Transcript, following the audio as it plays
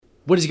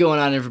What is going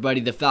on, everybody?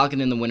 The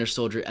Falcon and the Winter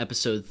Soldier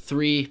Episode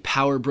 3,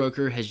 Power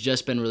Broker, has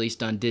just been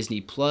released on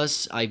Disney+.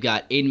 I've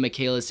got Aidan,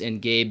 Michaelis,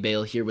 and Gabe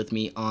Bale here with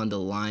me on the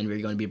line.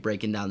 We're going to be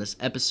breaking down this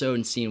episode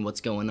and seeing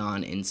what's going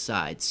on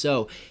inside.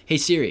 So, hey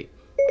Siri,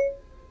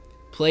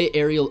 play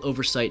Aerial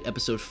Oversight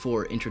Episode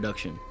 4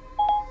 Introduction.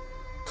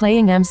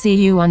 Playing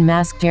MCU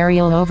Unmasked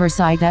Aerial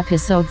Oversight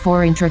Episode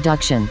 4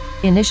 Introduction.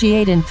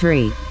 Initiate in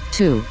 3,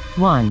 2,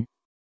 1.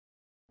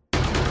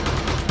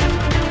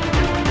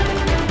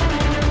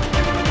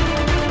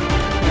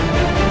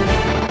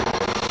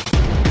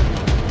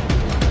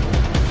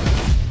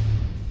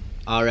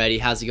 Alrighty,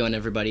 how's it going,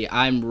 everybody?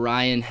 I'm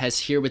Ryan Hess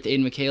here with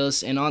Aidan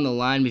Michaelis, and on the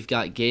line we've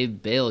got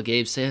Gabe Bale.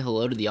 Gabe, say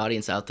hello to the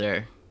audience out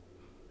there.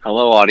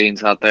 Hello,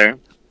 audience out there.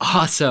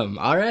 Awesome.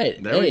 All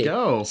right. There we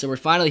go. So we're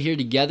finally here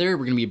together.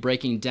 We're going to be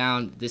breaking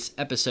down this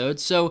episode.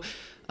 So,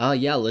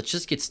 let's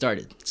just get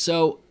started.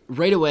 So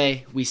right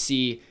away, we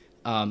see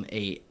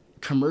a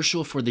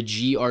commercial for the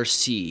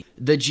GRC.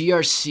 The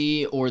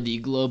GRC, or the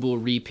Global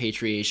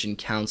Repatriation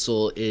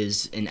Council,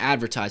 is an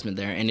advertisement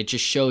there, and it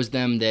just shows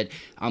them that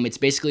it's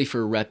basically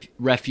for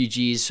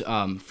refugees,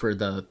 for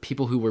the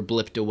people who were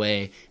blipped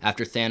away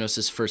after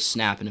Thanos' first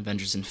snap in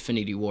Avengers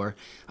Infinity War.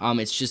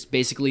 It's just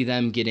basically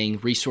them getting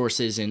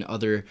resources and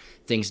other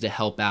things to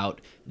help out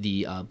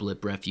the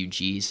blip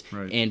refugees.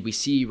 Right. And we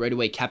see right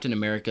away Captain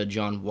America,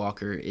 John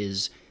Walker,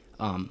 is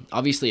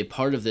obviously a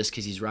part of this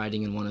because he's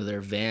riding in one of their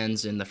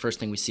vans, and the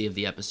first thing we see of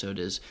the episode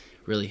is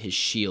really his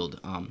shield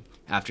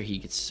after he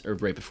gets, or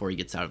right before he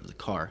gets out of the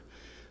car.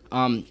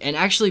 And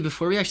actually,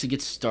 before we actually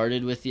get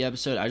started with the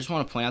episode, I just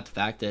want to point out the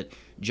fact that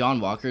John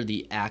Walker,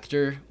 the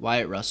actor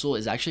Wyatt Russell,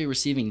 is actually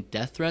receiving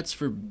death threats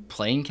for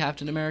playing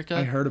Captain America.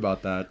 I heard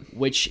about that,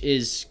 which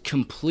is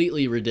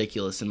completely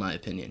ridiculous in my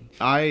opinion.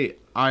 I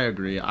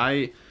agree.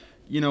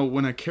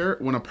 When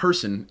a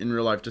person in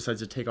real life decides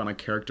to take on a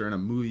character in a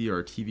movie or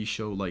a TV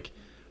show, like,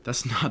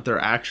 that's not their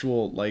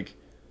actual, like,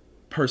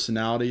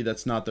 personality.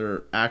 That's not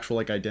their actual,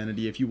 like,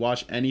 identity. If you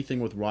watch anything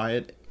with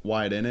Wyatt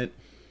in it,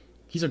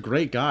 he's a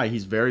great guy.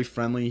 He's very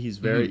friendly. He's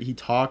very he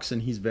talks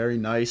and he's very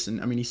nice. And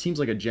I mean, he seems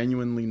like a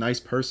genuinely nice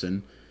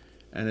person.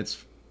 And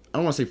it's, I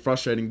don't want to say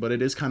frustrating, but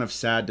it is kind of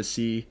sad to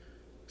see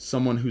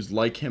someone who's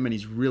like him and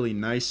he's really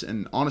nice.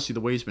 And honestly,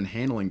 the way he's been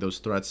handling those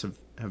threats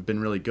have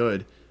been really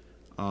good.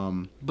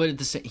 But at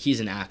the same, he's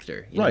an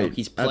actor, right?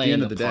 He's playing at the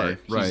end of the part. day,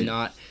 right? He's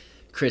not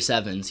Chris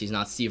Evans. He's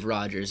not Steve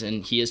Rogers,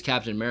 and he is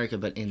Captain America,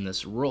 but in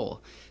this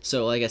role.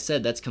 So, like I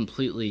said, that's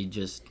completely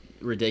just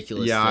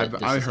ridiculous. Yeah,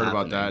 I heard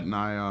about that, and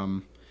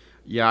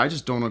I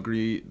just don't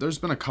agree. There's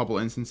been a couple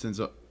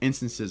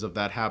instances of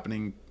that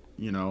happening,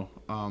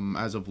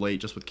 as of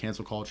late, just with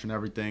cancel culture and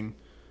everything.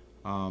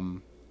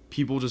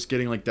 People just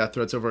getting like death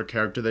threats over a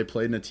character they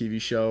played in a TV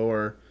show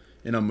or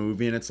in a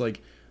movie, and it's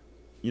like,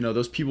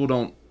 those people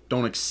don't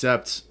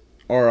accept,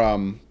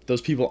 or those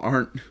people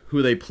aren't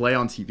who they play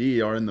on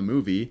TV or in the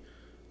movie.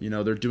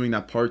 They're doing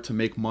that part to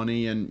make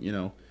money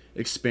and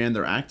expand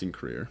their acting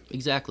career.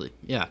 Exactly.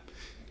 Yeah.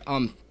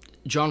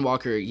 John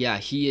Walker, yeah,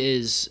 he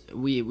is.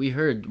 We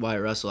heard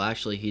Wyatt Russell,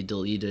 actually he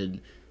deleted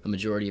a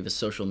majority of his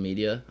social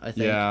media, I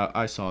think. Yeah,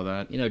 I saw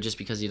that. Just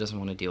because he doesn't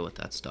want to deal with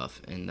that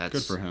stuff, and that's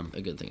good for him. A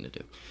good thing to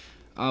do.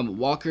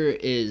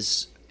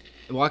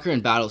 Walker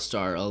and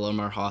Battlestar,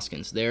 Lamar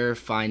Hoskins, they're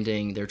trying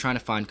to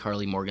find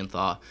Carly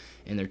Morgenthau,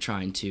 and they're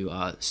trying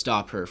to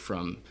stop her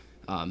from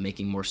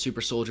making more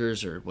super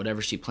soldiers or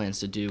whatever she plans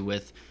to do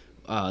with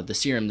the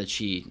serum that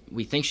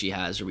we think she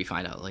has, or we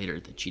find out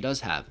later that she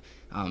does have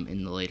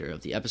in the later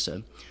of the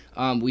episode.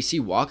 We see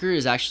Walker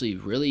is actually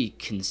really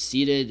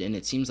conceited, and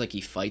it seems like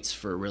he fights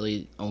for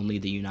really only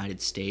the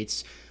United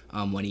States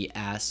when he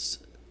asks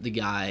the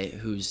guy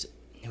who's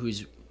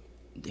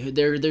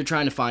they're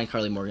trying to find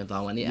Carly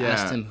Morgenthau. When they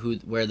asked him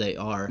where they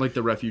are, like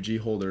the refugee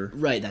holder,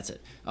 right? That's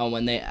it.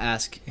 When they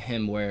ask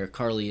him where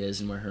Carly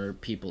is and where her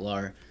people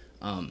are,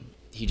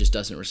 he just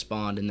doesn't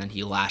respond, and then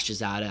he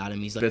lashes out at him.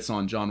 He's like, spits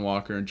on John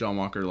Walker, and John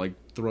Walker like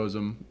throws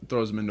him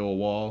into a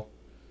wall,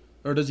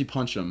 or does he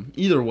punch him?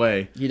 Either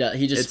way,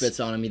 he just spits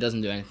on him. He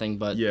doesn't do anything,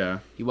 but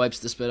he wipes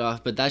the spit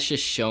off. But that's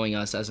just showing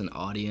us as an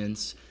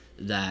audience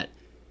that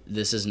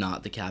this is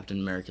not the Captain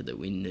America that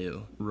we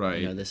knew.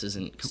 Right. This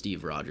isn't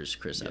Steve Rogers,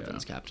 Chris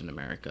Evans, Captain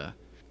America.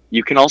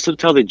 You can also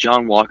tell that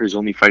John Walker's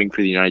only fighting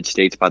for the United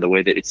States by the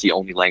way that it's the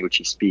only language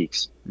he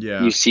speaks.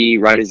 Yeah. You see,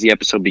 right as the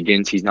episode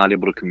begins, he's not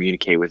able to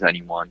communicate with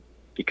anyone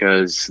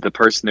because the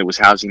person that was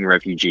housing the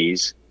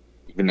refugees,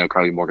 even though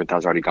Carly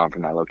Morgenthau's already gone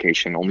from that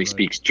location, only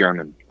speaks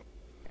German.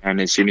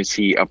 And as soon as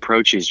he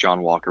approaches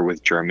John Walker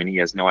with German, he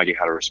has no idea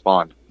how to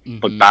respond. Mm-hmm.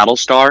 But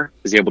Battlestar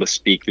is able to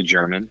speak the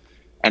German.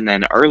 And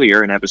then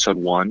earlier in episode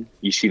 1,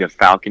 you see the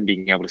Falcon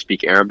being able to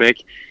speak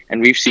Arabic.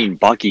 And we've seen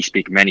Bucky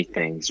speak many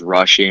things: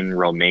 Russian,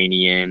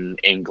 Romanian,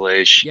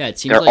 English. Yeah, it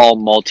seems they're all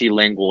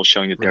multilingual,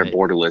 showing that they're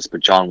borderless. But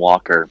John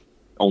Walker,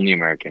 only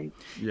American.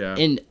 Yeah.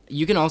 And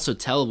you can also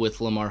tell with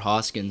Lamar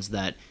Hoskins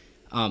that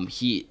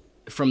he,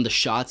 from the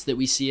shots that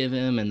we see of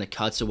him and the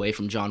cuts away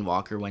from John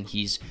Walker when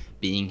he's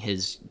being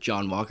his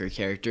John Walker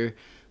character,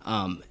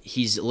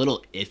 he's a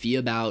little iffy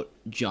about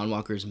John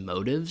Walker's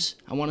motives,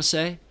 I want to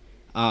say.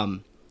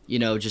 You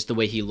know, just the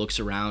way he looks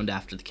around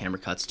after the camera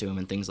cuts to him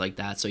and things like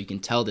that. So you can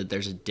tell that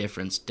there's a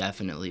difference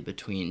definitely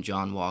between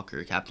John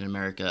Walker, Captain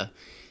America,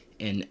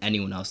 and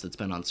anyone else that's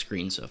been on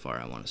screen so far,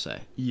 I want to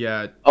say.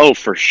 Yeah. Oh,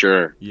 for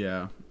sure.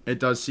 Yeah. It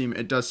does seem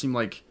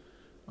like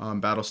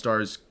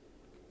Battlestar's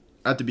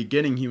at the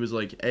beginning he was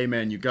like, "Hey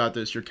man, you got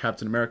this. You're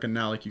Captain America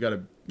now. Like you got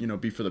to, you know,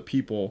 be for the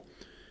people."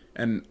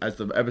 And as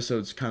the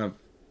episodes kind of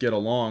get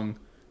along,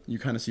 you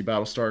kind of see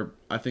Battlestar,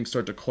 I think,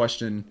 start to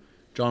question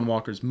John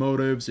Walker's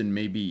motives and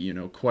maybe, you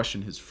know,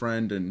 question his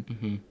friend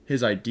and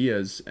his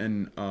ideas.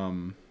 And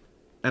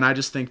I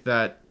just think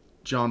that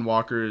John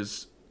Walker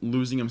is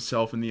losing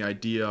himself in the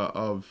idea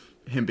of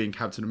him being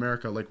Captain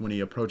America. Like when he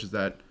approaches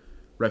that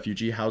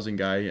refugee housing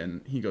guy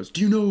and he goes,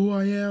 "Do you know who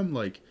I am?"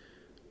 Like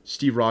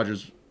Steve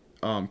Rogers,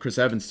 Chris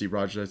Evans, Steve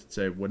Rogers, I should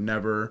say, would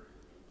never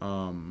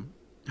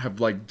have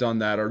like done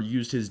that or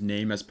used his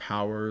name as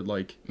power.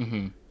 Like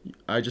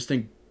I just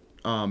think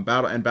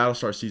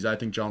Battlestar sees, I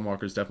think John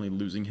Walker is definitely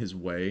losing his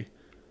way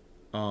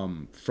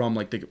from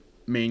like the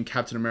main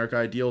Captain America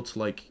ideal to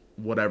like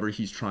whatever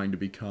he's trying to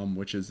become,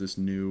 which is this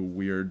new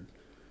weird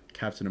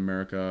Captain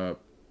America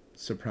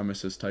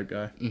supremacist type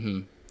guy.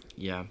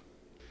 Yeah.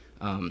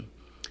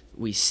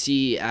 We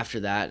see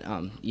after that,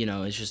 you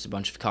know, it's just a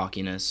bunch of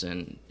cockiness,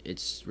 and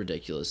it's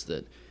ridiculous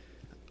that,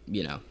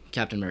 you know,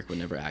 Captain America would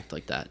never act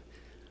like that.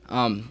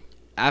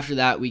 After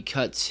that, we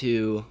cut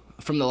to,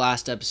 from the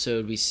last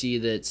episode, we see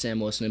that Sam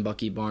Wilson and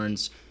Bucky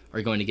Barnes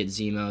are going to get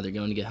Zemo. They're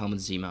going to get Helmut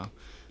Zemo.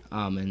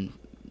 And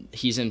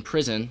he's in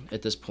prison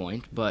at this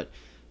point, but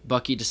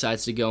Bucky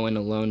decides to go in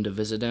alone to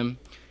visit him.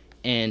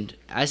 And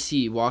as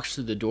he walks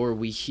through the door,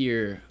 we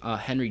hear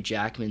Henry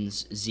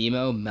Jackman's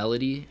Zemo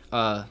melody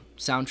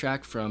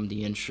soundtrack from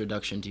the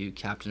introduction to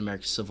Captain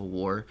America Civil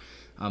War.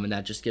 And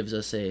that just gives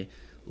us a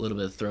little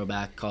bit of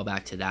throwback,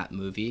 callback to that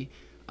movie.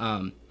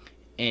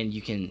 And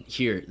you can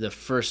hear the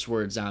first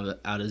words out of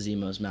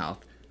Zemo's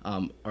mouth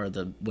are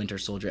the Winter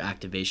Soldier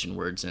activation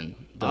words and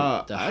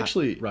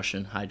the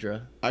Russian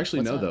Hydra. I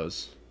actually know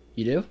those.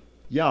 You do?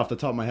 Yeah, off the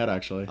top of my head,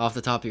 actually. Off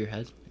the top of your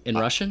head? In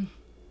Russian?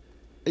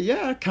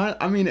 Yeah, kind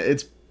of. I mean,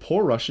 it's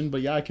poor Russian,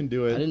 but yeah, I can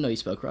do it. I didn't know you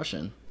spoke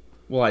Russian.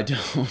 Well, I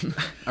don't.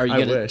 Are you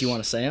gonna? Do you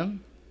want to say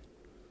them?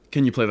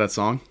 Can you play that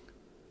song?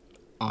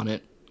 On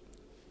it.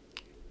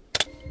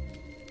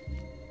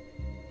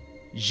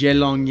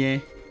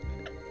 Zielonnie.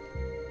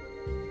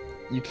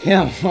 You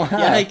can't laugh.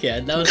 Yeah, I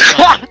can. That was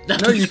fun.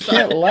 No, you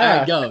can't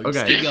laugh. All right, go. Okay.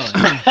 Just keep going.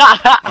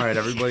 All right,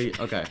 everybody.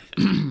 Okay.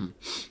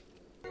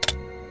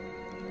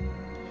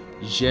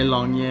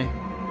 Zielonnie.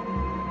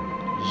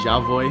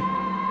 Javoj.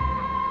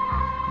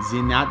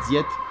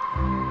 Zinadziet.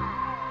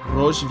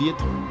 Rožvit.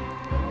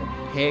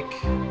 Hek.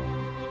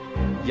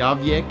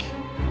 Javiek.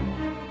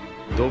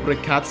 Dobre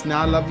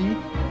kacna lavi.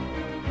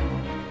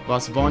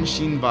 Was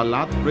vonshin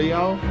valat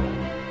vreau.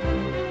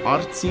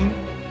 Arcin.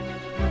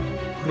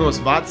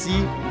 Rozvaci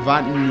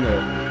vanilo.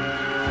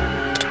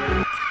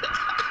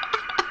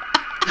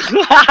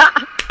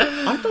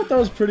 I thought that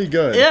was pretty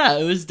good. Yeah,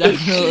 it was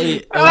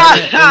definitely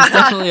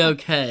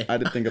okay. I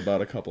had to think about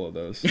a couple of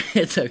those.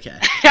 It's okay.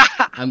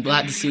 I'm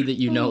glad to see that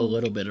you know a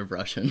little bit of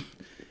Russian.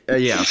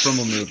 Yeah, from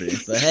a movie.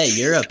 But hey,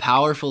 you're a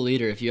powerful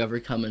leader if you ever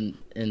come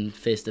in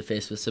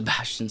face-to-face with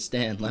Sebastian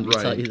Stan. Let me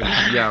tell you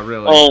that. Yeah,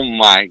 really. Oh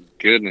my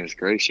goodness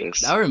gracious.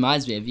 That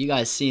reminds me, have you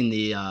guys seen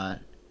the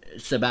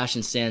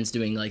Sebastian Stan's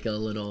doing like a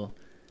little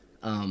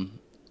I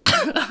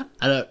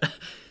don't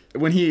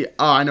when he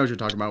I know what you're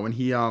talking about. When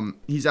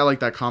he's at like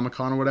that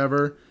Comic-Con or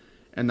whatever,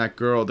 and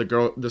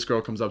this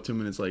girl comes up to him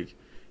and it's like,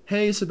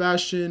 "Hey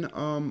Sebastian,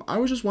 I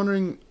was just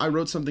wondering, I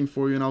wrote something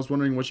for you and I was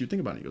wondering what you think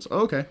about it." He goes, "Oh,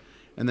 okay."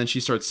 And then she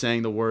starts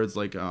saying the words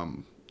like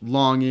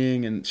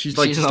longing, and she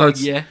starts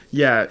Zielonnie,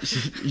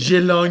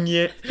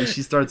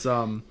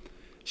 and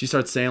she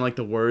starts saying like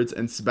the words,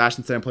 and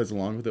Sebastian Stan plays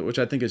along with it, which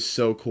I think is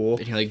so cool.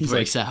 And he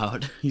breaks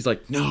out. He's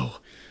like, "No,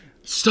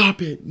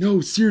 stop it! No,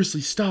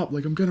 seriously, stop!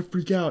 Like I'm gonna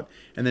freak out."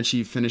 And then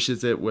she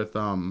finishes it with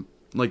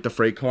like the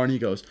freight car, and he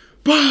goes,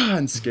 "Bah!"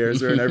 and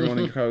scares her, and everyone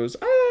in the car goes,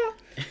 "Ah!"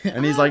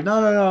 And he's like,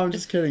 no, I'm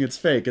just kidding. It's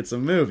fake. It's a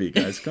movie,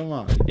 guys. Come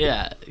on.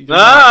 Yeah.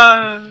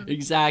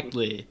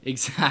 Exactly.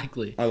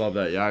 I love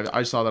that. Yeah,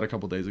 I saw that a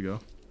couple days ago.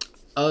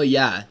 Oh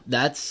yeah,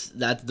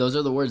 those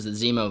are the words that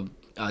Zemo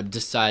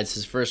decides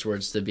his first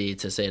words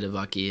to say to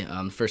Bucky.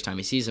 First time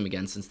he sees him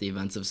again since the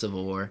events of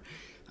Civil War.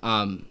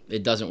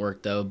 It doesn't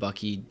work though.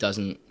 Bucky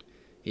doesn't.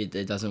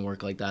 It doesn't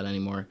work like that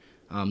anymore.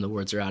 The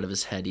words are out of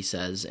his head, he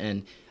says.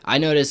 And I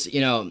notice,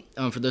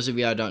 for those of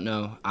you I don't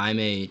know, I'm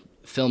a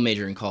film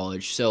major in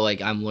college, so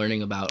like I'm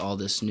learning about all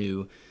this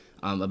new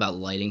about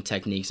lighting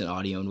techniques and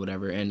audio and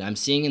whatever, and I'm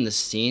seeing in the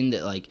scene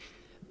that like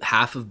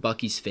half of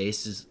Bucky's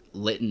face is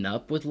lit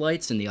up with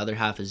lights and the other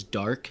half is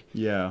dark.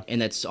 Yeah.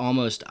 And that's I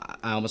almost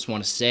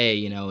want to say,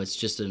 it's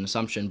just an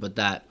assumption, but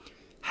that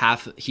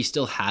half, he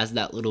still has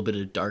that little bit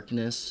of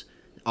darkness,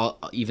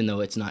 even though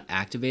it's not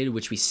activated,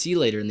 which we see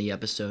later in the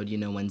episode,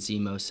 when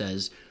Zemo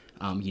says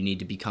you need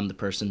to become the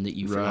person that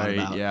you forgot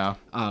about. Yeah.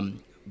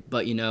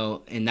 But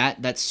and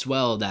that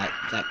swell,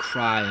 that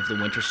cry of the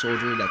Winter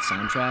Soldier, that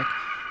soundtrack,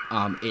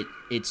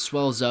 it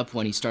swells up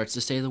when he starts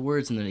to say the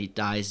words, and then it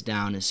dies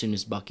down as soon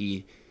as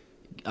Bucky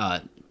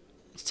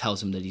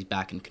tells him that he's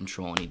back in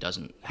control and he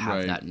doesn't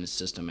have that in his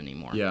system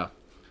anymore. Yeah.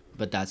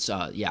 But that's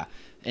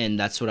and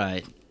that's what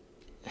I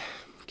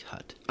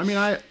cut. I mean,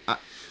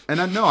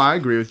 I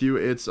agree with you.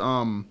 It's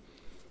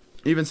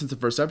even since the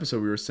first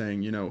episode we were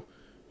saying, you know,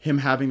 him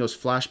having those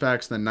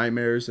flashbacks, the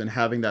nightmares, and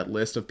having that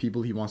list of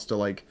people he wants to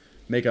like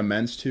make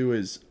amends to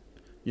is,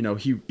 you know,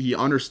 he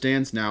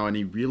understands now and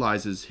he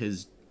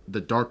realizes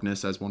the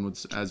darkness, as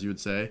you would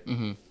say.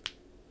 Mm-hmm.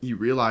 He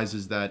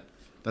realizes that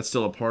that's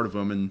still a part of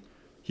him and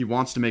he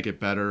wants to make it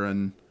better.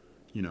 And,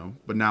 you know,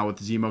 but now with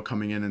Zemo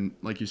coming in and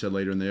like you said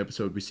later in the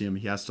episode, we see him,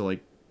 he has to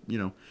like, you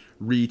know,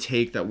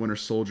 retake that Winter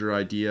Soldier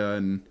idea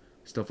and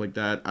stuff like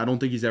that. I don't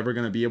think he's ever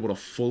going to be able to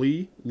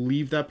fully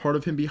leave that part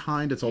of him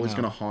behind. It's always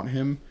going to haunt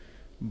him.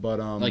 But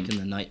like in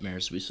the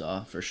nightmares we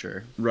saw, for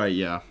sure. Right,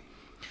 yeah.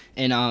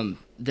 And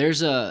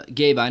there's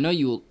Gabe, I know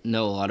you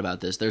know a lot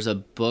about this. There's a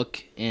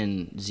book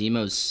in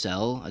Zemo's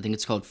cell. I think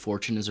it's called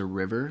Fortune is a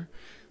River.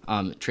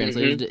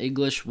 Translated to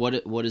English.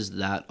 What is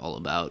that all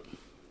about?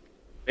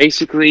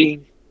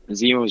 Basically,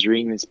 Zemo was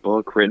reading this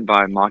book written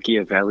by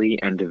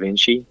Machiavelli and Da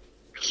Vinci.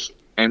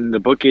 And the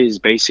book is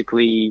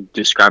basically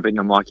describing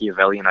a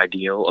Machiavellian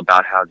ideal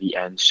about how the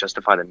ends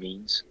justify the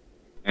means.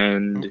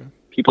 And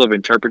people have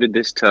interpreted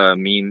this to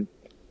mean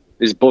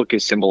this book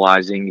is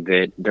symbolizing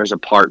that there's a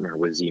partner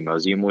with Zemo.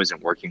 Zemo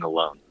isn't working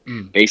alone.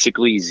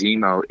 Basically,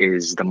 Zemo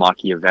is the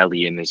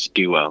Machiavelli in this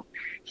duo.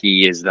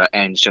 He is the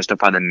ends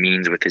justify the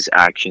means with his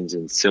actions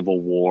in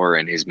Civil War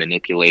and his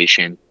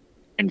manipulation.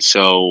 And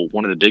so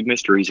one of the big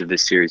mysteries of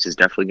this series is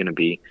definitely going to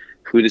be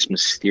who this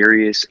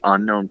mysterious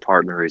unknown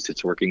partner is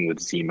that's working with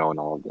Zemo in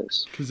all of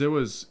this. Because it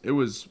was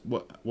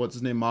what's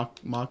his name,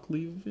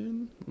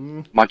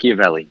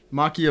 Machiavelli.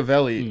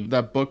 Machiavelli.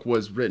 That book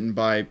was written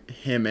by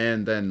him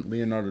and then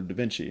Leonardo da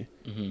Vinci,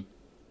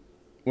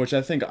 which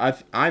I think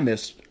I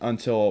missed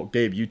until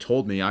Gabe, you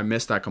told me. I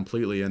missed that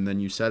completely, and then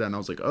you said it, and I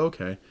was like, oh,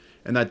 okay.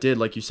 And that did,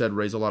 like you said,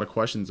 raise a lot of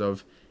questions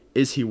of,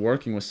 is he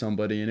working with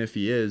somebody, and if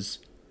he is,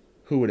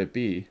 who would it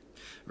be?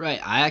 Right.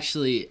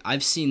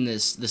 I've seen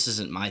this. This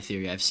isn't my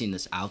theory. I've seen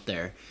this out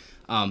there.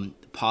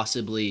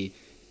 Possibly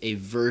a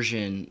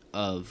version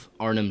of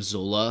Arnim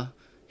Zola,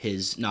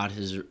 not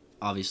his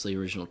obviously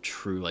original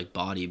true like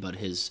body, but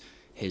his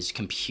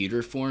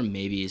computer form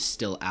maybe is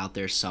still out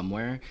there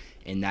somewhere,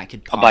 and that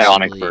could possibly, a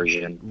bionic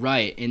version.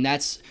 Right. And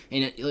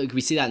like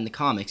we see that in the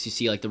comics. You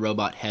see like the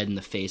robot head and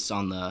the face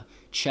on the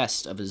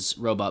chest of his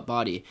robot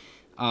body.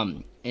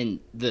 And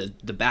the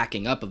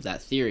backing up of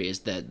that theory is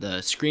that the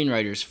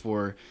screenwriters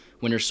for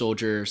Winter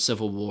Soldier,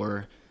 Civil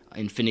War,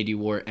 Infinity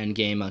War,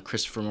 Endgame,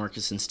 Christopher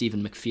Marcus and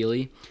Stephen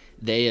McFeely,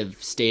 they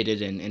have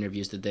stated in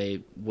interviews that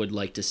they would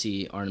like to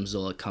see Arnim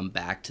Zola come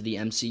back to the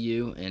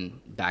MCU and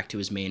back to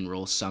his main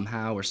role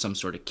somehow, or some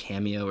sort of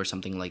cameo or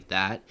something like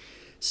that.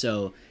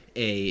 So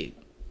a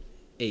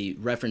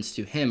reference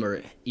to him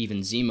or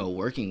even Zemo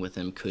working with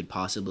him could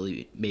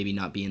possibly maybe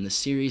not be in the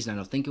series, and I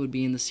don't think it would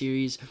be in the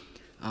series,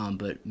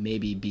 but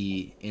maybe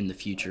be in the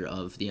future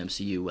of the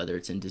MCU, whether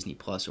it's in Disney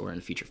Plus or in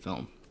a feature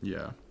film.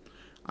 Yeah.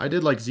 I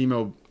did like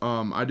Zemo.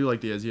 I do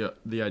like the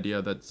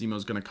idea that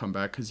Zemo's going to come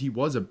back, because he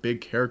was a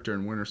big character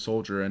in Winter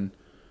Soldier, and,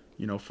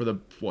 you know, for the,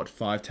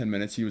 5-10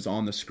 minutes he was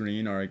on the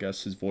screen, or I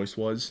guess his voice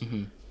was.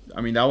 I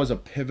mean, that was a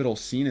pivotal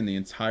scene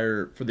in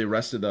for the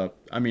rest of the,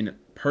 I mean,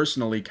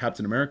 personally,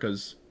 Captain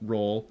America's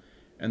role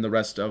and the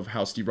rest of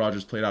how Steve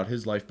Rogers played out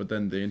his life, but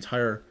then the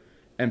entire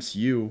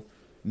MCU,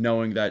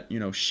 knowing that, you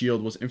know,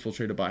 S.H.I.E.L.D. was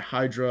infiltrated by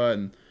Hydra,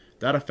 and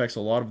that affects a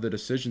lot of the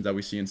decisions that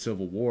we see in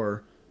Civil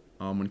War,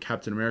 when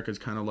Captain America is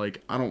kind of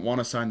like, I don't want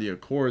to sign the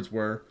Accords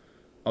where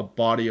a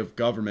body of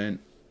government,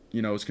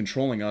 you know, is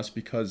controlling us,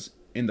 because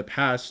in the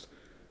past,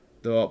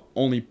 the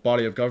only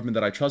body of government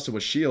that I trusted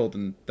was S.H.I.E.L.D.,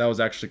 and that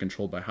was actually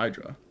controlled by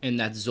Hydra. And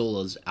that's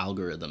Zola's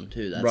algorithm,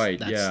 too.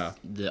 That's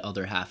the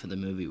other half of the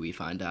movie we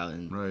find out.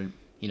 And, right.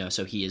 You know,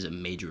 so he is a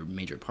major,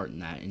 major part in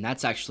that. And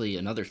that's actually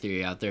another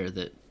theory out there,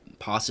 that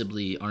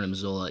possibly Arnim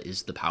Zola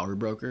is the power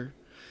broker.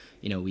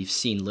 You know, we've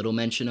seen little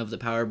mention of the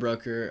power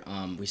broker.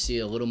 We see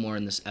a little more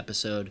in this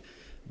episode,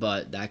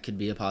 but that could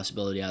be a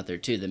possibility out there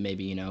too, that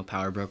maybe, you know,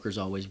 power broker's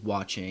always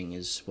watching,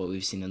 is what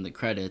we've seen in the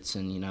credits,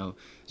 and, you know,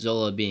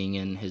 Zola being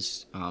in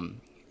his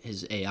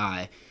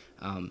AI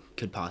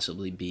could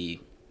possibly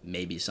be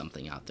maybe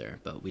something out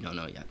there, but we don't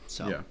know yet.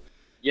 So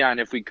yeah,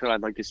 and if we could,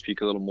 I'd like to speak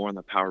a little more on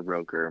the power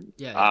broker.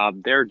 There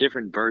are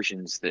different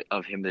versions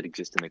of him that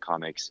exist in the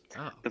comics.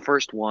 The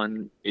first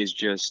one is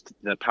just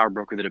the power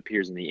broker that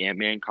appears in the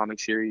Ant-Man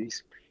comic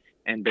series,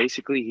 and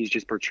basically he's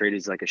just portrayed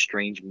as like a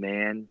strange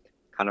man,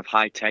 kind of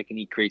high tech, and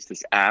he creates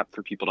this app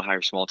for people to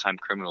hire small time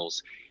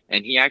criminals,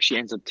 and he actually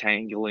ends up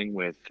tangling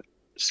with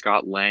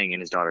Scott Lang and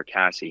his daughter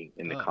Cassie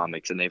in the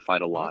comics, and they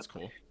fight a lot. That's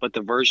cool. But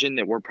the version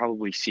that we're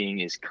probably seeing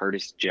is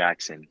Curtis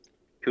Jackson,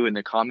 who in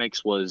the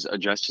comics was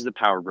addressed as the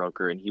power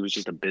broker, and he was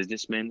just a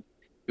businessman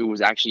who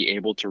was actually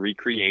able to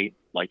recreate,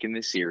 like in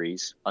this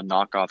series, a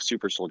knockoff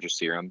super soldier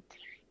serum,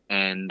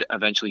 and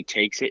eventually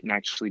takes it and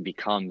actually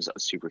becomes a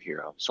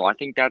superhero. So I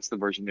think that's the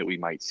version that we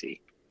might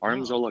see.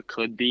 Arnim Zola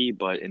could be,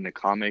 but in the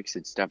comics,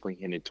 it's definitely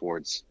hinted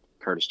towards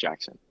Curtis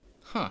Jackson.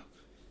 Huh.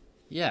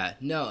 Yeah,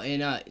 no,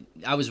 and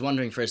I was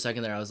wondering for a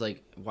second there, I was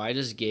like, why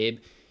does Gabe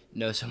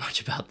know so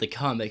much about the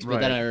comics?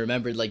 But then I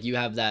remembered, like, you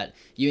and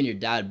your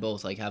dad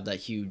both, like, have that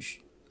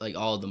huge, like,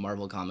 all of the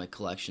Marvel comic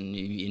collection, and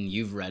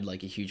you've read,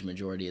 like, a huge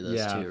majority of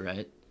those too,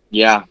 right?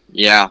 Yeah.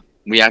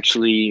 We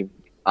actually,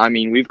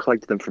 we've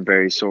collected them from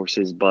various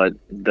sources, but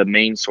the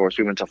main source,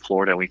 we went to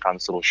Florida and we found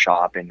this little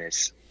shop in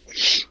this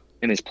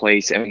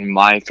place, and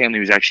my family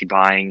was actually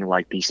buying,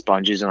 like, these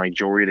sponges and, like,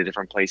 jewelry at a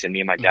different place, and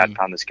me and my dad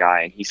found this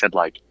guy, and he said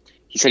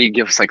he'd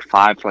give us, like,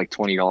 5 for, like,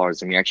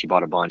 $20, and we actually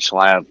bought a bunch. So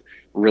I have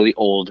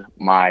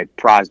my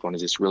prized one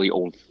is this really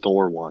old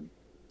Thor one.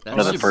 One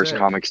of the first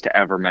comics to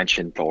ever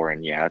mention Thor,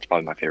 and yeah, that's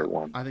probably my favorite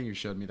one. I think you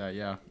showed me that,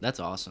 yeah. That's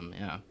awesome,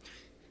 yeah.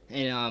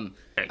 And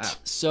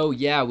so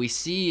yeah, we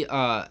see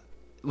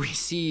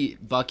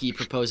Bucky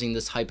proposing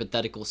this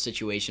hypothetical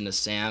situation to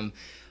Sam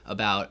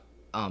about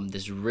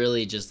this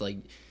really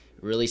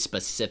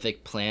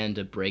specific plan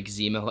to break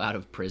Zemo out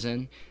of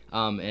prison.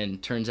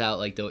 And turns out,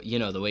 like,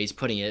 the way he's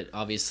putting it,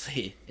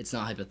 obviously it's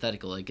not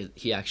hypothetical. Like,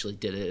 he actually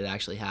did it. It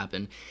actually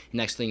happened.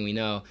 Next thing we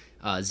know,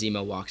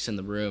 Zemo walks in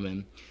the room,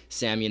 and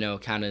Sam,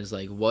 kind of is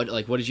like, what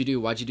did you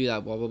do? Why'd you do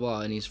that? Blah, blah,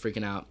 blah. And he's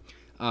freaking out.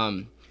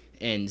 And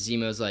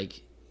Zemo's,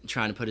 like,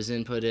 trying to put his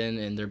input in,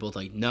 and they're both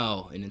like,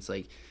 no. And it's,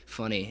 like,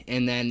 funny.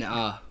 And then,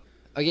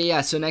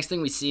 so next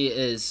thing we see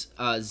is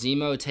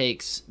Zemo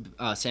takes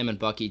Sam and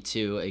Bucky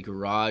to a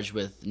garage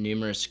with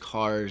numerous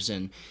cars,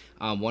 and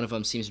one of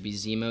them seems to be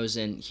Zemo's,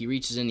 and he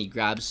reaches in, he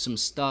grabs some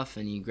stuff,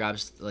 and he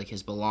grabs, like,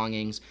 his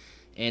belongings,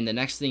 and the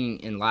next thing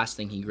and last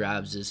thing he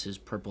grabs is his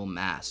purple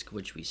mask,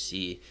 which we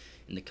see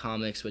in the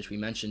comics, which we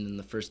mentioned in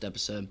the first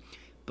episode.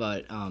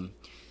 But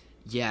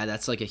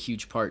that's like a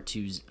huge part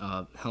to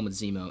Helmut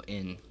Zemo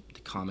in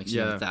the comics,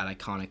 with that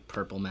iconic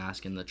purple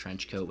mask and the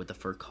trench coat with the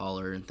fur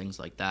collar and things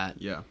like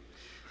that. Yeah.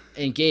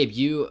 And Gabe,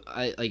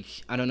 I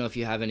don't know if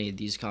you have any of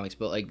these comics,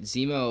 but, like,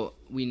 Zemo,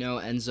 we know,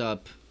 ends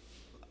up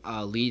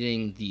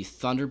leading the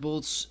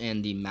Thunderbolts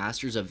and the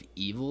Masters of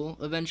Evil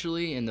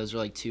eventually, and those are,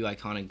 like, 2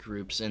 iconic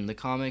groups in the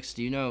comics.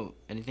 Do you know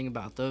anything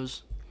about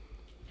those?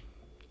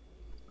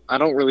 I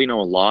don't really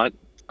know a lot.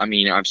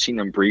 I've seen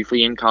them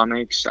briefly in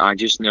comics. I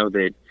just know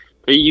that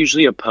they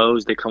usually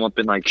oppose. They come up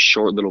in, like,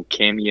 short little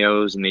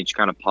cameos, and they just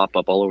kind of pop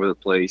up all over the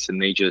place,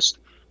 and they just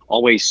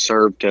always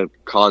serve to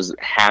cause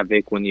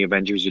havoc when the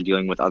Avengers are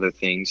dealing with other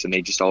things, and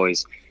they just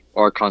always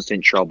are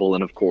constant trouble,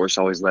 and of course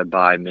always led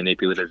by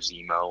manipulative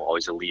Zemo,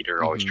 always a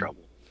leader, always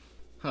trouble.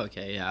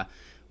 Okay, yeah.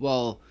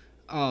 Well,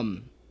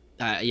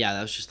 that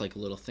was just, like, a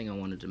little thing I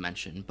wanted to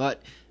mention.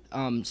 But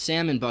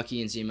Sam and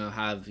Bucky and Zemo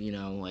have,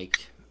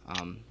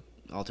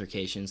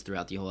 altercations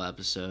throughout the whole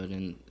episode,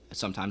 and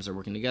sometimes they're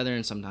working together,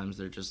 and sometimes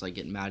they're just, like,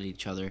 getting mad at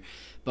each other.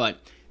 But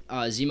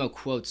Zemo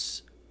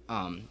quotes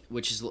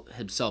which is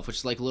himself, which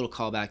is like a little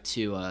callback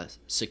to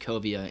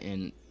Sokovia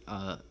in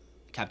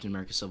Captain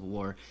America Civil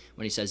War,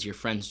 when he says, your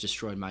friends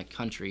destroyed my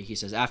country. He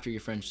says, after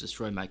your friends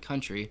destroyed my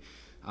country,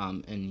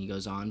 and he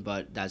goes on,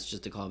 but that's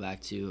just a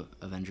callback to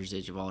Avengers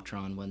Age of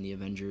Ultron, when the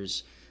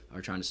Avengers are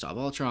trying to stop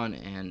Ultron,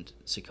 and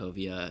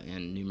Sokovia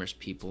and numerous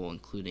people,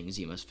 including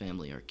Zemo's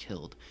family, are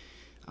killed.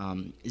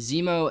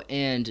 Zemo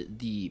and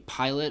the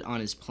pilot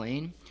on his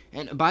plane,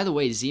 and by the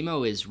way,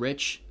 Zemo is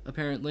rich,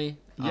 apparently.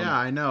 Yeah,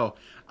 I know.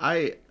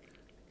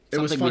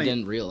 Something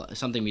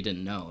we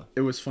didn't know.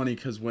 It was funny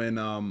because when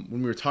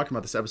we were talking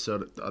about this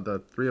episode,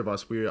 the 3 of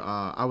us,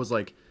 I was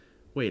like,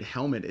 wait,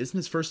 Helmut, isn't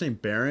his first name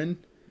Baron?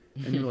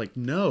 And you were like,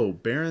 no,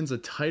 Baron's a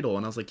title.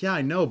 And I was like, yeah,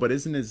 I know, but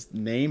isn't his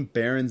name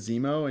Baron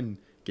Zemo? And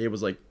Gabe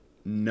was like,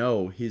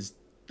 no,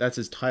 that's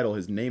his title.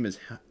 His name is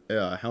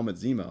Helmut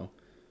Zemo.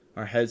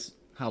 Or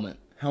Helmut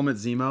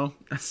Zemo.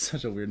 That's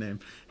such a weird name.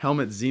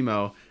 Helmut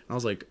Zemo.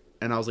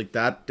 And I was like,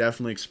 that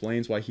definitely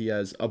explains why he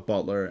has a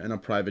butler and a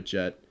private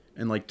jet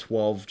and, like,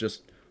 12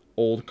 just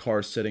old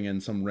cars sitting in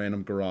some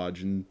random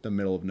garage in the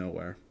middle of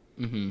nowhere.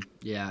 Mm-hmm.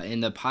 Yeah,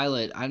 and the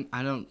pilot, I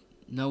don't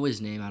know his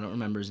name. I don't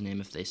remember his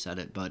name if they said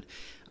it, but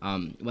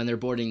when they're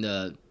boarding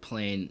the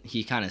plane,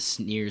 he kind of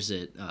sneers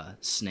at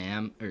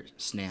Snam.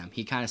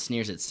 He kind of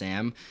sneers at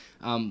Sam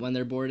when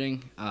they're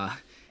boarding,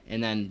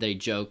 and then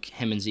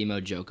him and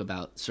Zemo joke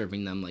about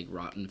serving them, like,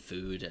 rotten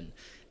food and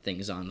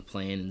things on the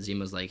plane, and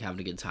Zemo's, like,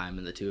 having a good time,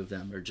 and the 2 of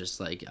them are just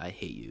like, I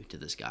hate you, to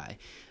this guy.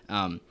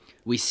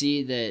 We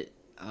see that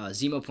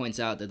Zemo points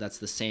out that that's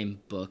the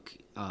same book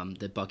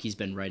that Bucky's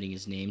been writing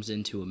his names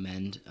in to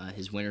amend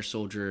his Winter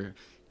Soldier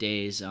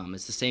days.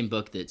 It's the same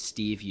book that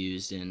Steve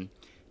used in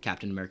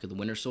Captain America the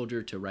Winter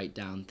Soldier to write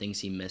down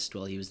things he missed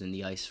while he was in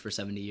the ice for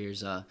 70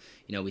 years.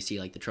 We see,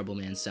 like, the Trouble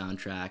Man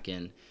soundtrack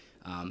and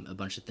a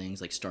bunch of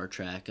things like Star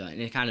Trek,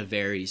 and it kind of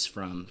varies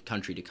from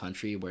country to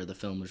country where the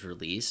film was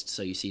released,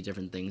 so you see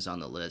different things on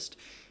the list,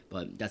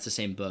 but that's the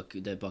same book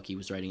that Bucky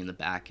was writing in the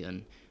back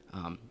and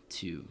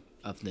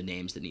of the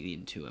names that he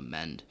needed to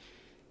amend.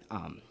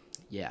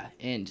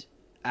 And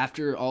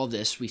after all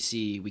this,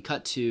 we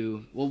cut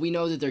to, we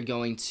know that they're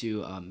going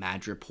to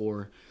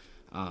Madripoor.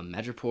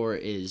 Madripoor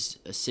is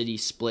a city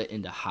split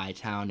into High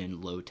Town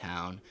and Low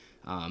Town.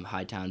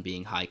 Hightown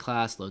being high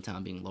class,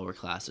 Lowtown being lower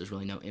class. There's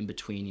really no in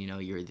between.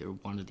 You're either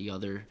one or the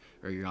other,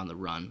 or you're on the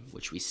run,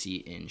 which we see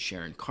in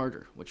Sharon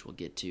Carter, which we'll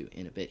get to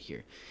in a bit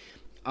here.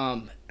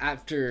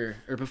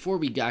 Before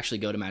we actually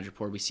go to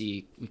Madripoor,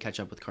 we catch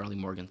up with Carly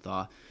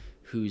Morgenthau,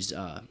 who's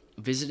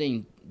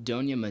visiting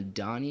Donya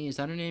Madani. Is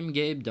that her name,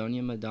 Gabe?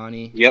 Donya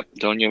Madani? Yep,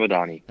 Donya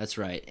Madani. That's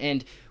right.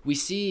 And we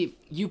see,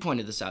 you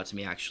pointed this out to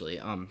me, actually.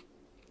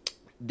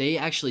 They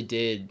actually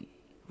did,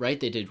 right?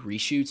 They did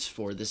reshoots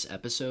for this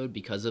episode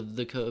because of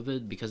the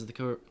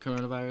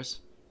coronavirus?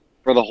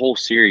 For the whole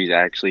series,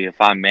 actually,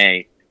 if I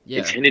may. Yeah.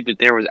 It's hinted that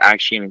there was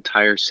actually an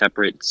entire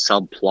separate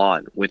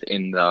subplot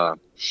within the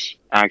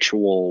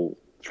actual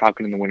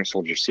Falcon and the Winter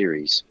Soldier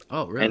series.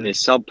 Oh, really? And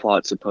this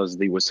subplot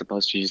supposedly was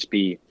supposed to just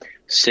be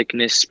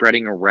sickness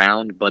spreading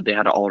around, but they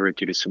had to alter it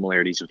due to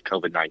similarities with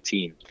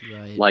COVID-19.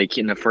 Right. Like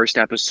in the first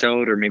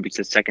episode, or maybe it's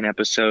the second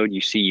episode, you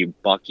see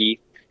Bucky.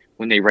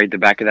 When they raid the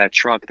back of that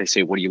truck, they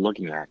say, "What are you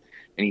looking at?"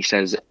 And he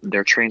says,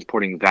 "They're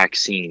transporting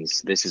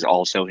vaccines." This is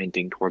also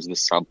hinting towards the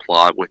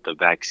subplot with the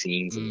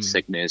vaccines and the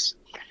sickness.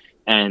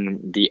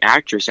 And the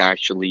actress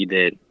actually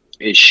that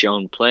is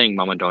shown playing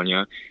Mama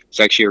Donya is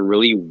actually a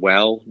really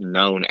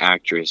well-known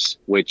actress,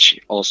 which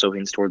also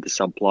hints toward the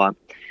subplot.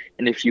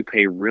 And if you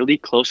pay really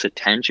close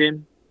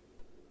attention,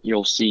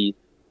 you'll see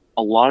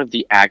a lot of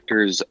the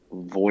actors'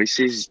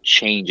 voices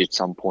change at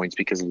some points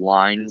because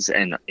lines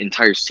and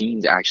entire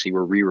scenes actually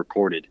were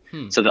re-recorded.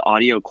 So the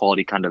audio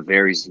quality kind of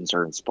varies in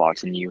certain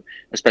spots, and you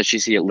especially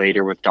see it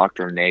later with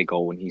Dr.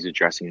 Nagel when he's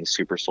addressing the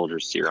super soldier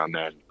serum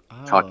and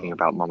talking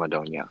about Mama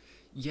Donya.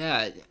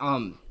 Yeah,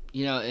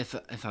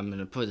 if I'm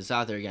gonna put this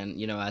out there again,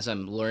 as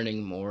I'm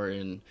learning more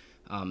in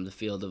the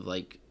field of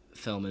like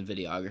film and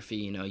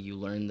videography, you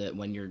learn that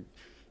when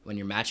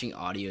you're matching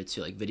audio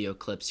to like video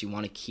clips, you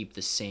want to keep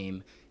the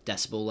same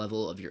decibel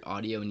level of your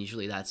audio, and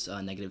usually that's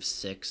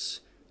 -6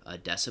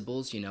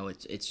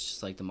 decibels. It's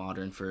just like the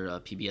modern for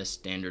PBS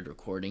standard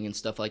recording and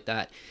stuff like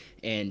that.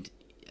 And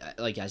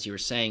like as you were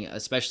saying,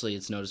 especially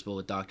it's noticeable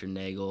with Dr.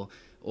 Nagel,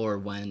 or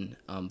when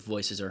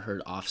voices are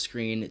heard off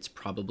screen, it's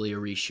probably a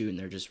reshoot and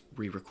they're just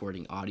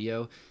re-recording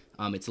audio.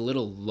 It's a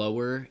little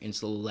lower and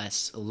it's a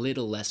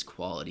little less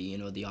quality.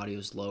 The audio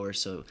is lower,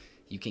 so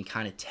you can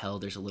kind of tell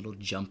there's a little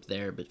jump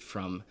there, but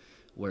from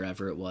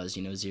wherever it was,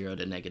 0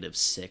 to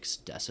 -6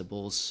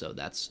 decibels. So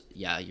that's,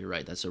 yeah, you're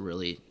right. That's a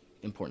really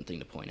important thing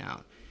to point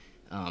out.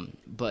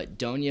 But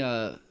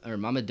Donya, or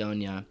Mama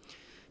Donya,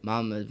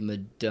 Mama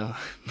Donya,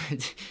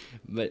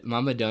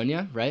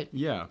 right?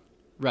 Yeah.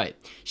 Right.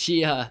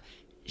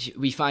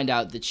 We find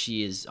out that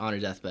she is on her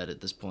deathbed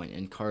at this point,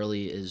 and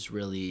Carly is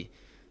really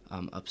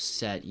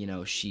upset.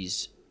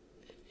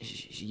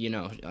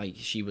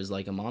 She was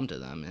like a mom to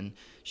them, and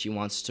she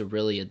wants to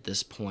really at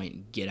this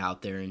point get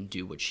out there and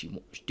do what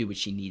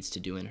she needs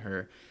to do in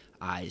her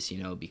eyes,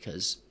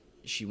 because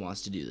she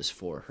wants to do this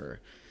for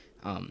her.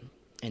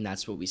 And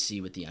that's what we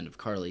see with the end of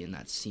Carly in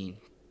that scene.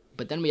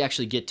 But then we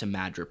actually get to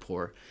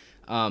Madripoor.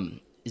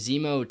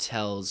 Zemo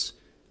tells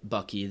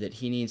Bucky that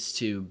he needs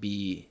to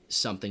be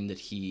something that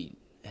he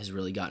has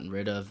really gotten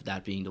rid of,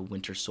 that being the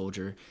Winter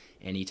Soldier.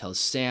 And he tells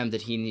Sam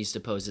that he needs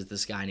to pose as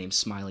this guy named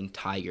Smiling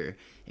Tiger.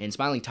 And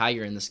Smiling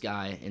Tiger and this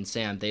guy and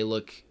Sam, they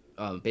look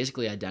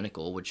basically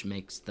identical, which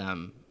makes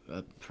them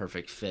a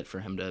perfect fit for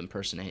him to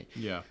impersonate.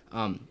 Yeah.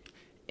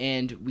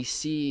 And we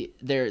see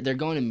they're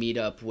going to meet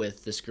up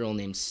with this girl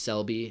named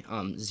Selby.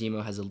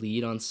 Zemo has a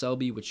lead on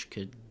Selby, which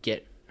could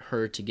get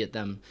her to get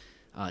them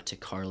to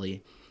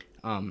Carly.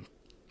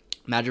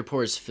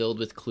 Madripoor is filled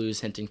with clues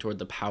hinting toward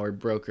the power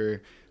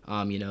broker.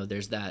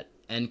 There's that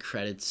end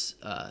credits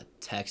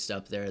text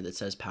up there that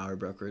says power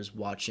broker is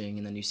watching,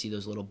 and then you see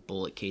those little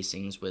bullet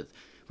casings with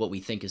what we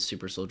think is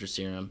super soldier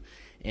serum.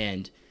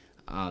 And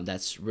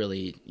that's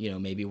really,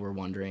 maybe we're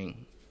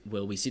wondering,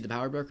 will we see the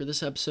power broker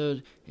this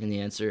episode? And the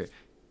answer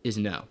is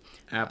no.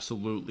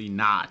 Absolutely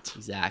not.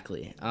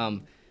 Exactly.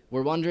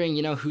 We're wondering,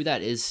 who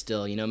that is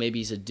still. Maybe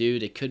he's a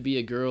dude. It could be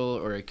a girl,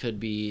 or it could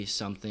be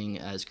something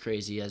as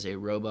crazy as a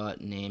robot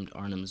named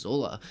Arnim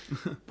Zola.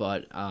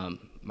 But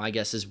my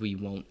guess is we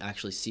won't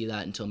actually see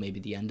that until maybe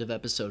the end of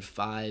episode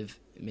 5,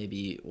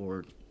 maybe,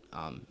 or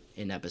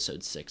in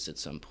episode 6 at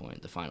some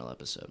point, the final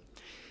episode.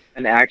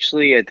 And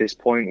actually, at this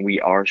point, we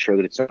are sure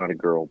that it's not a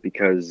girl,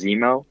 because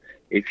Zemo,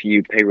 if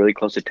you pay really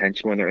close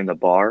attention when they're in the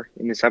bar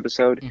in this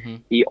episode,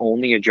 he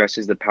only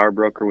addresses the power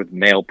broker with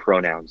male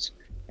pronouns.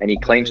 And he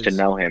claims to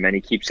know him, and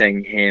he keeps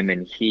saying him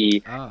and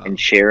he, and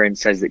Sharon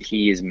says that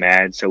he is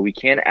mad. So we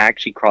can't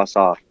actually cross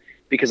off,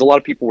 because a lot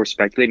of people were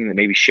speculating that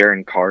maybe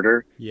Sharon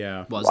Carter.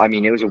 Yeah.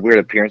 It was a weird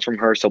appearance from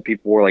her, so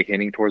people were like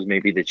hinting towards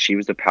maybe that she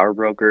was the power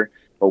broker.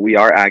 But we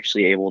are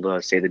actually able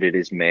to say that it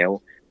is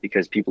male,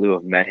 because people who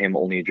have met him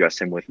only address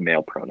him with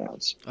male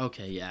pronouns.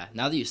 Okay, yeah.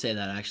 Now that you say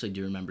that, I actually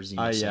do remember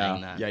Zemo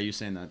saying that. Yeah, you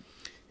saying that.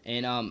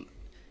 And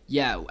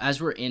yeah,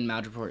 as we're in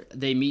Madripoor,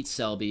 they meet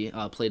Selby,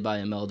 played by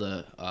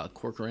Imelda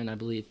Corcoran, I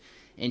believe.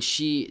 And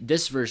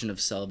this version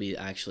of Selby,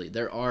 actually,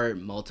 there are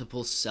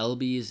multiple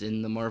Selbys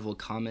in the Marvel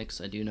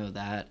comics, I do know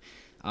that.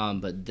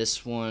 But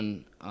this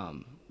one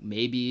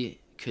maybe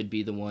could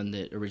be the one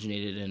that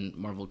originated in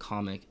Marvel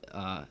comic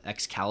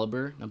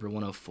Excalibur number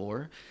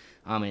 104.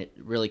 It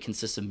really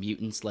consists of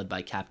mutants led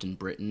by Captain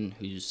Britain,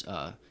 whose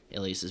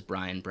alias is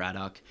Brian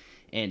Braddock.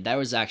 And there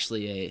was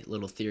actually a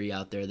little theory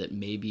out there that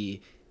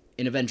maybe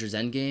in Avengers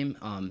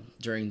Endgame,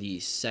 during the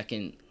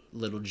second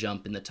little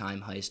jump in the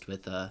time heist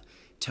with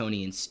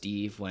Tony and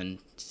Steve, when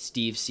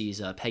Steve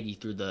sees Peggy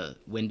through the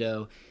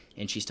window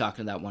and she's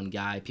talking to that one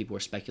guy, people were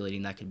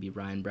speculating that could be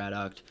Ryan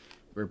Braddock,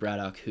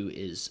 who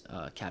is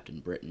Captain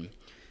Britain.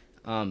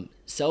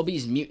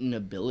 Selby's mutant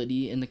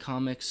ability in the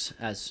comics,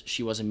 as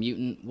she was a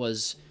mutant,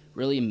 was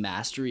really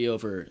mastery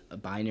over a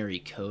binary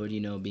code,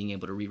 being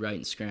able to rewrite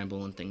and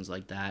scramble and things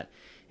like that.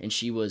 And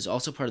she was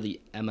also part of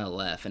the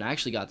MLF. And I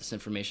actually got this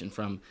information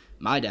from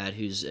my dad,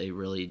 who's a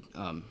really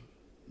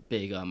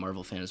big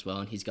Marvel fan as well,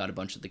 and he's got a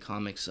bunch of the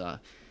comics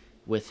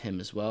with him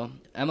as well.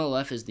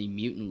 MLF is the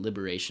Mutant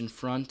Liberation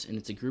Front, and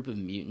it's a group of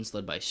mutants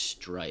led by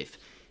Strife.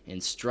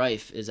 And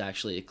Strife is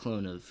actually a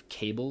clone of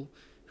Cable,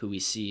 who we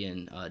see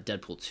in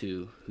Deadpool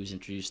 2, who's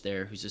introduced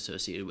there, who's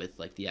associated with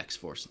like the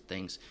X-Force and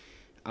things.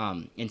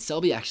 And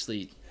Selby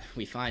actually,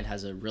 we find,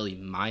 has a really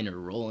minor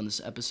role in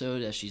this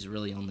episode, as she's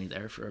really only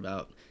there for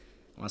about,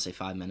 I want to say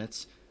 5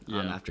 minutes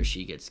after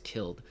she gets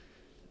killed.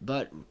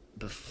 But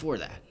before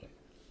that,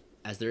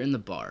 as they're in the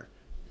bar,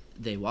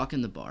 they walk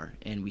in the bar,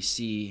 and we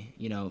see,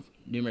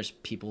 numerous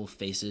people,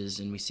 faces,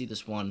 and we see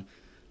this one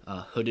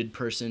hooded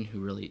person who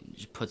really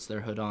just puts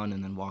their hood on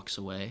and then walks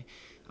away.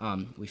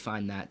 We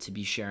find that to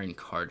be Sharon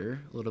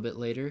Carter a little bit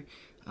later.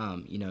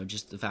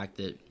 Just the fact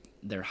that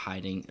they're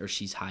hiding, or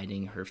she's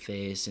hiding her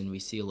face, and we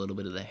see a little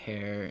bit of the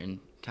hair and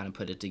kind of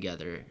put it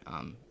together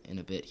in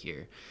a bit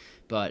here.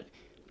 But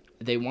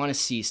they want to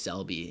see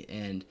Selby,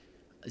 and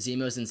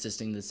Zemo's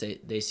insisting that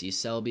they see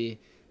Selby,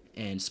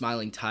 and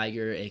Smiling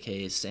Tiger,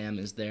 aka Sam,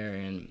 is there,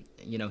 and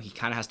he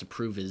kind of has to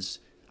prove his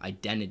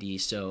identity.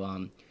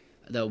 So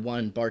the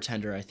one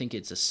bartender, I think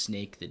it's a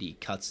snake that he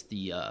cuts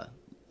the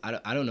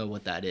I don't know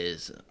what that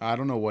is. I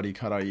don't know what he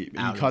cut out. He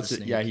cuts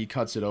it. Yeah, he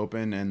cuts it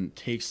open and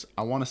takes.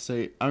 I want to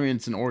say. I mean,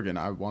 it's an organ.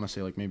 I want to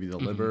say like maybe the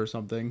liver or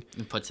something.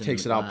 And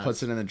takes it out,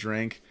 puts it in a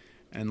drink,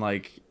 and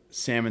like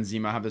Sam and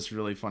Zemo have this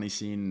really funny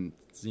scene.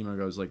 Zemo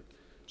goes like,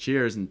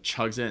 "Cheers," and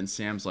chugs it, and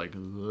Sam's like,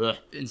 "Ugh."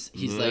 He's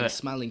like,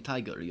 "Smiling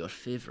Tiger, your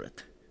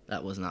favorite."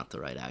 That was not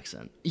the right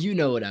accent. You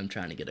know what I'm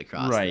trying to get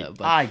across, right? Though,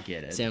 but I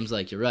get it. Sam's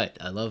like, "You're right.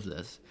 I love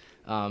this,"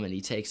 and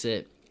he takes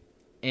it.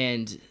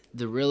 And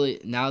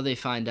now they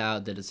find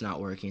out that it's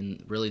not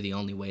working. Really, the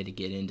only way to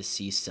get in to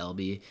see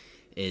Selby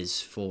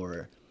is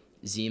for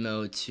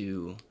Zemo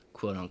to,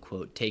 quote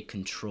unquote, take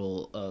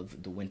control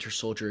of the Winter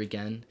Soldier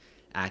again,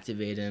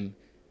 activate him,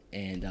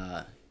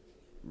 and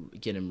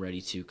get him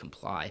ready to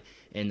comply.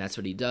 And that's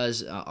what he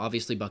does.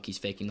 Obviously, Bucky's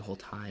faking the whole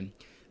time,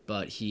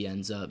 but he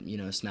ends up,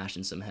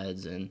 smashing some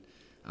heads and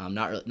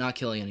not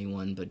killing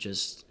anyone, but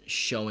just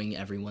showing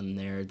everyone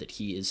there that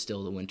he is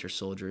still the Winter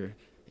Soldier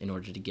in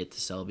order to get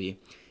to Selby.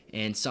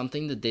 And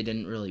something that they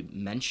didn't really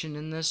mention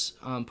in this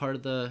part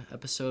of the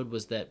episode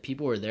was that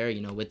people were there,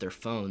 with their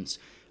phones,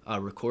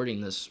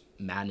 recording this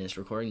madness,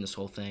 recording this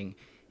whole thing.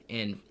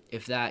 And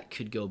if that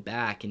could go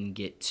back and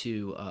get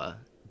to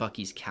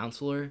Bucky's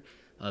counselor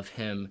of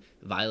him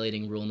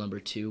violating rule number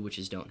 2, which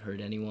is don't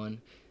hurt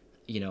anyone,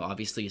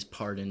 obviously his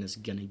pardon is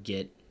going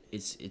to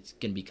it's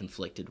going to be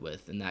conflicted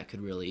with, and that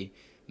could really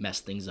mess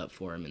things up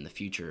for him in the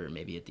future, or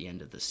maybe at the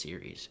end of the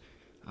series.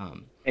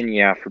 And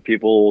yeah, for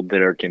people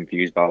that are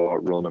confused about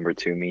what rule number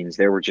 2 means,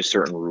 there were just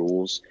certain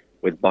rules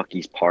with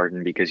Bucky's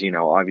pardon because,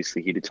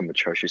 obviously he did some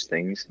atrocious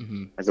things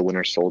as a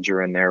Winter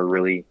Soldier, and there are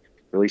really,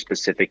 really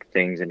specific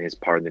things in his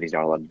pardon that he's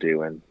not allowed to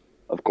do. And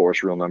of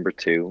course, rule number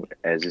 2,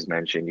 as is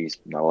mentioned, he's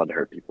not allowed to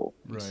hurt people.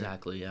 Right.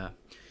 Exactly, yeah.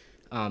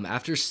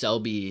 After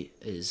Selby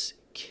is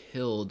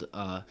killed,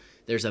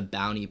 there's a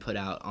bounty put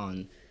out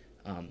on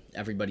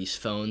everybody's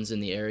phones in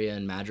the area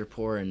in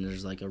Madripoor, and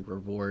there's like a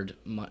reward.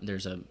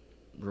 There's a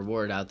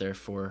reward out there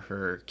for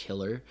her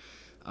killer.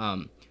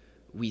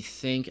 We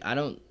think, I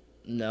don't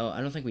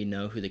think we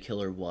know who the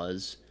killer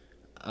was,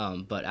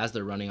 but as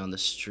they're running on the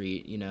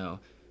street,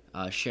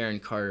 Sharon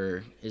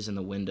Carter is in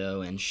the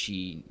window, and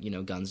she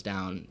guns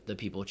down the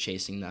people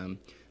chasing them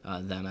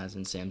as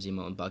in Sam,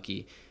 Zemo, and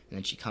Bucky, and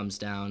then she comes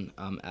down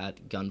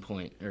at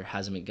gunpoint, or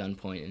has him at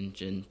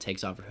gunpoint, and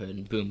takes off her hood,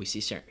 and boom, we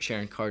see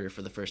Sharon Carter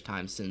for the first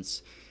time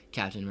since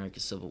Captain America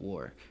Civil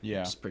War. Yeah,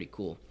 which is pretty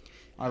cool.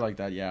 I like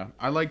that. Yeah,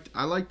 I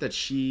like that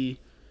she,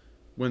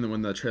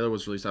 when the trailer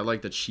was released, I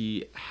like that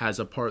she has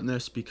a part in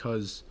this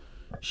because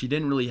she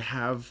didn't really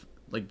have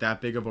like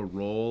that big of a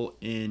role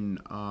in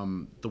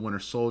the Winter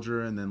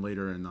Soldier, and then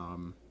later in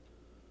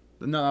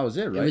no, that was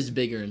it, right? It was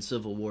bigger in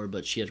Civil War,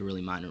 but she had a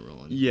really minor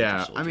role in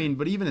Winter Soldier. I mean,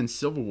 but even in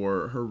Civil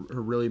War, her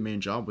really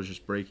main job was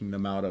just breaking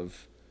them out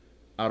of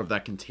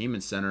that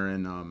containment center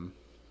and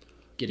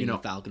getting the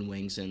Falcon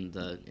wings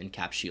and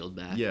Cap shield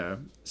back. Yeah,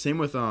 same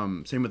with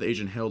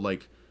Agent Hill.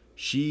 Like,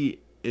 she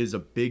is a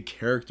big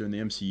character in the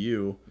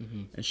MCU,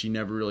 and she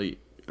never really,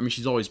 I mean,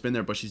 she's always been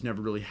there, but she's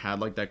never really had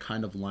like that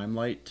kind of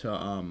limelight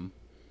to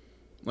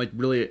like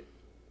really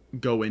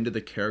go into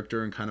the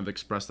character and kind of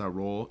express that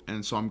role.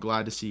 And so I'm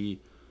glad to see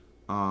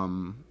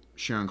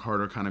Sharon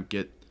Carter kind of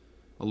get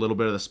a little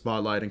bit of the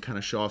spotlight and kind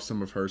of show off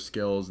some of her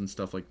skills and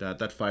stuff like that.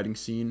 That fighting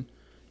scene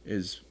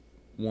is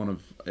one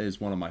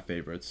of my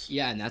favorites.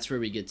 Yeah, and that's where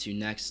we get to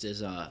next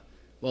is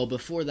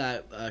before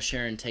that,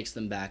 Sharon takes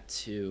them back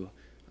to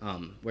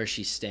where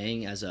she's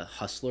staying as a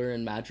hustler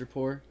in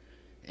Madripoor,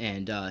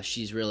 and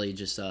she's really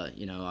just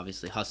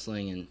obviously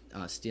hustling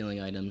and stealing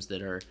items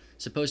that are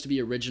supposed to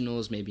be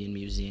originals, maybe in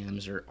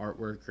museums or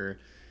artwork, or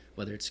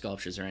whether it's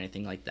sculptures or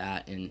anything like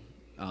that, and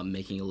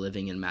making a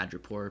living in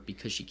Madripoor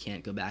because she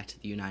can't go back to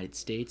the United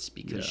States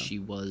because she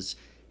was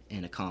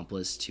an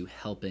accomplice to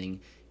helping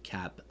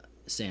Cap,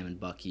 Sam, and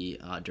Bucky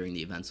during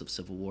the events of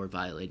Civil War,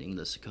 violating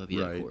the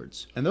Sokovia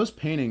Accords. And those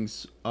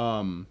paintings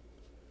in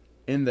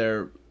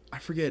there, I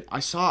forget,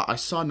 I saw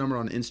a number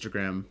on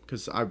Instagram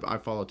because I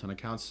follow a ton of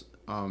accounts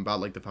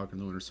about like the Falcon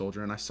and the Winter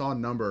Soldier, and I saw a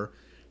number,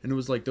 and it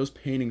was like those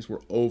paintings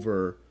were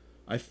over,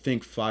 I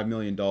think, $5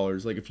 million.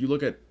 Like if you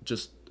look at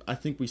just, I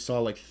think we saw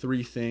like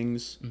 3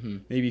 things,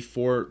 maybe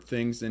 4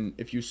 things, and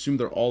if you assume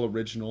they're all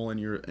original, and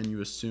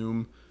you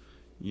assume,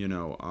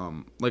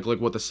 like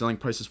what the selling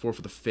price is for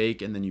the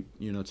fake, and then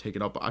you take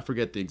it up. I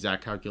forget the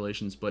exact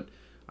calculations, but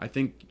I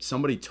think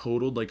somebody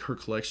totaled like her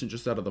collection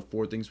just out of the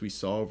 4 things we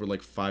saw over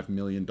like $5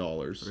 million.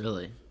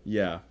 Really?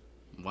 Yeah.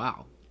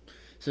 Wow.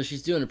 So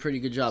she's doing a pretty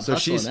good job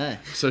hustling, eh?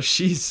 So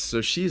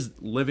she's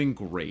living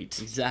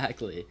great.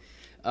 Exactly.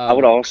 I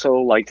would also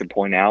like to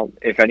point out,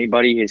 if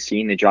anybody has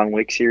seen the John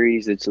Wick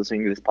series that's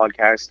listening to this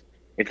podcast,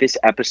 if this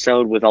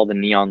episode with all the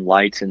neon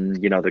lights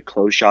and, the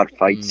close shot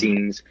fight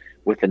scenes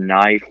with the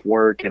knife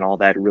work and all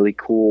that really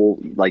cool,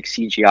 like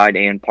CGI'd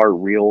and part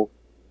real,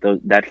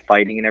 that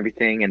fighting and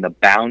everything, and the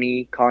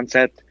bounty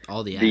concept,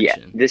 all the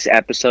action. This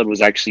episode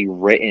was actually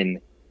written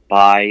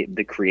by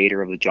the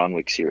creator of the John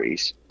Wick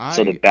series.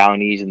 So the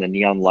bounties and the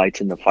neon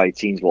lights and the fight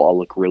scenes will all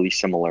look really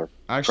similar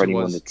for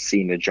anyone that's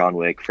seen the John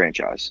Wick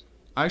franchise.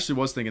 I actually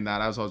was thinking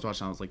that as I was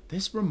watching. I was like,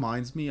 this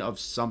reminds me of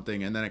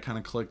something, and then it kind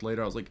of clicked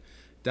later. I was like,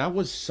 that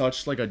was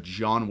such like a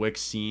John Wick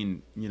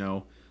scene,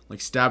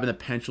 like stabbing the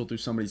pencil through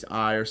somebody's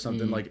eye or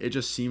something. Like it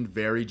just seemed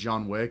very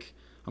John Wick.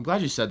 I'm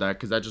glad you said that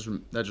because that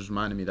just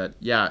reminded me that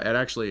it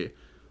actually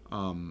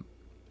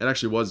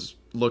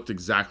looked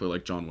exactly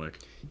like John Wick.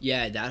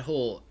 Yeah, that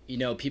whole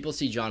people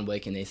see John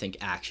Wick and they think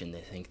action. They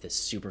think this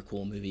super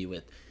cool movie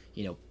with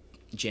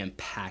jam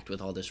packed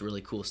with all this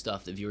really cool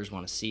stuff that viewers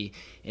want to see.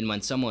 And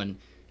when someone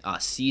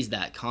sees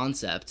that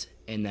concept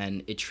and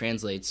then it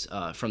translates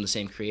from the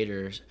same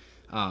creators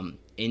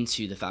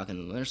into the Falcon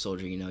and the Winter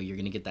Soldier, you're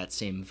gonna get that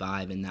same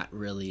vibe, and that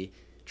really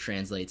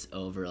translates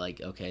over.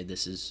 Like, okay,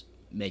 this is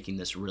making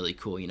this really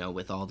cool,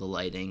 with all the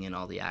lighting and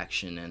all the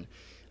action and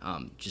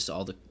just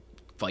all the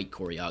fight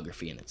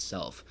choreography in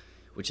itself,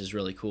 which is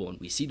really cool. And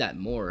we see that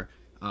more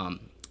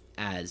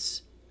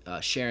as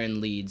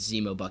Sharon leads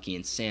Zemo, Bucky,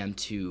 and Sam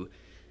to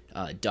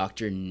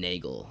Dr.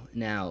 Nagel.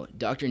 Now,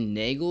 Dr.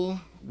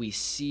 Nagel we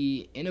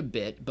see in a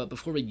bit, but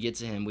before we get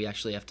to him, we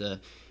actually have to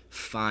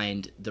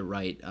find the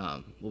right,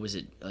 what was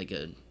it, like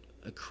a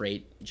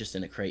crate, just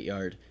in a crate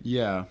yard?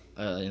 Yeah.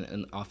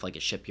 And off like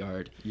a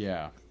shipyard.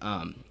 Yeah.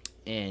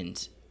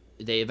 And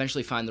they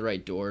eventually find the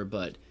right door,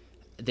 but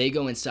they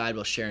go inside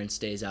while Sharon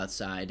stays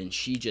outside, and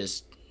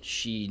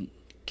she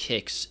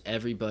kicks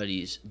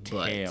everybody's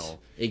butt. Tail.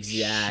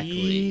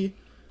 Exactly.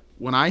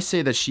 When I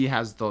say that she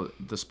has the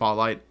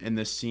spotlight in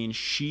this scene,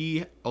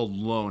 she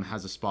alone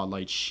has a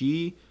spotlight.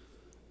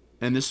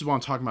 And this is what I'm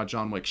talking about,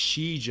 John Wick,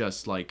 she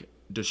just, like,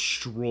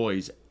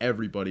 destroys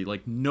everybody.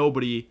 Like, no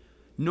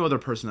other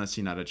person that's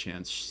seen had a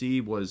chance.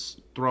 She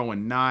was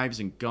throwing knives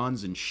and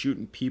guns and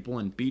shooting people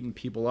and beating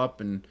people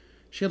up, and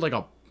she had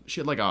a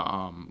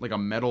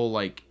metal,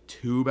 like,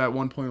 tube at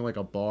one point, like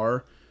a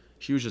bar.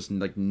 She was just,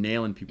 like,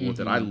 nailing people with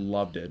it. I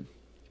loved it.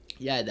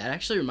 Yeah, that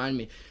actually reminded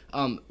me,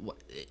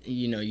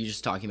 you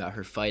just talking about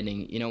her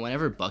fighting,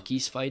 whenever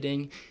Bucky's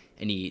fighting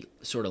and he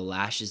sort of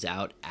lashes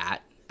out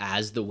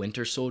as the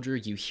Winter Soldier,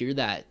 you hear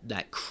that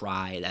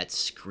cry, that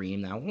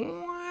scream, that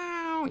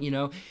wow,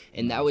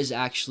 and that was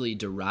actually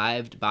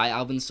derived by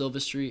Alan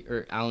Silvestri,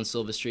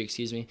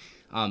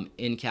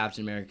 in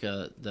Captain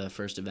America, the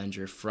First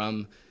Avenger,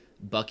 from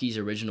Bucky's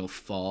original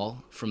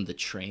fall from the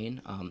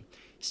train.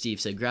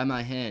 Steve said, "Grab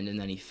my hand," and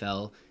then he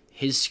fell.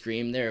 His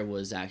scream there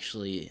was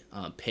actually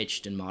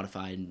pitched and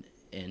modified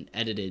and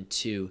edited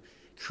to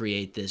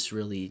create this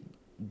really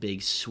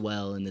big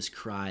swell and this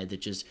cry that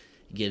just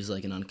gives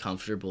like an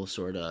uncomfortable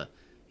sort of,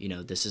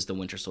 this is the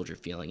Winter Soldier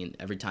feeling. And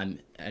every time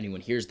anyone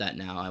hears that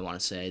now, I want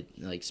to say,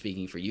 like,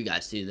 speaking for you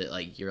guys too, that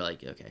like you're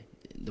like, okay,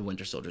 the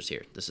Winter Soldier's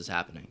here. This is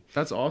happening.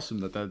 That's awesome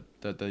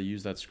that they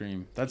use that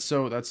scream. That's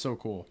so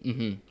cool.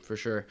 For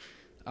sure.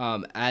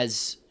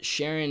 As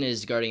Sharon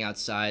is guarding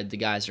outside, the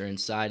guys are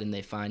inside and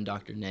they find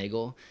Dr.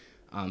 Nagel.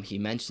 He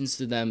mentions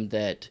to them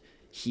that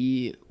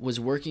he was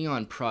working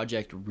on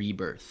Project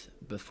Rebirth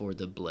before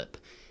the blip.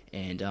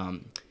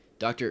 And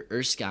Dr.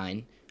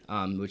 Erskine,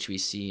 which we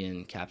see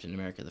in Captain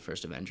America, the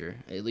First Avenger,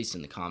 at least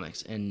in the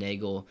comics, and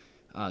Nagel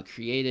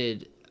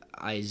created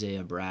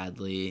Isaiah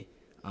Bradley,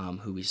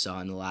 who we saw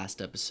in the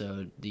last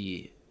episode,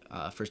 the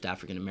first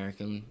African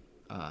American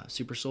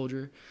super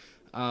soldier.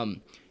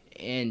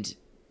 And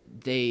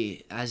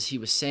they, as he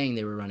was saying,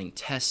 they were running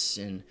tests,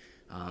 and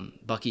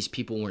Bucky's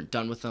people weren't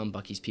done with them.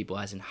 Bucky's people,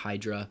 as in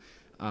Hydra.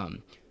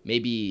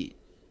 Maybe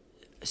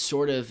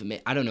sort of,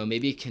 I don't know,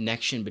 maybe a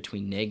connection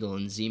between Nagel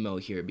and Zemo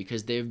here,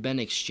 because they've been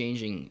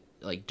exchanging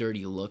like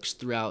dirty looks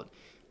throughout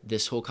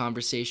this whole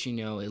conversation.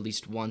 You know, at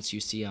least once you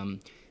see them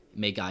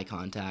make eye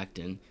contact,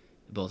 and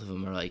both of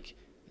them are like,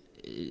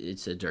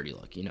 it's a dirty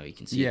look. You know, you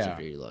can see it's a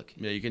dirty look.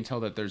 Yeah, you can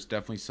tell that there's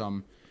definitely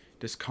some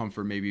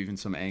discomfort, maybe even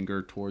some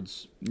anger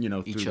towards, you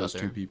know, through those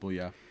two people.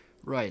 Yeah.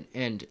 Right.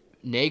 And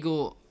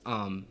Nagel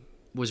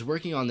was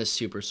working on this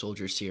super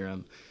soldier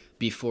serum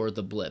before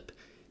the blip,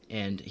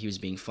 and he was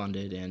being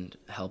funded and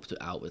helped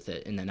out with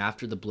it. And then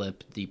after the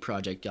blip, the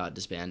project got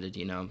disbanded.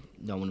 You know,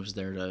 no one was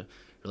there to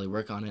really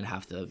work on it.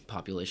 Half the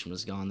population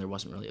was gone. There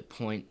wasn't really a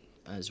point,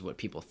 as what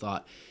people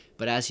thought.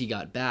 But as he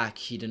got back,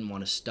 he didn't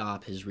want to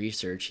stop his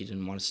research. He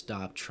didn't want to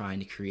stop trying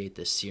to create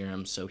this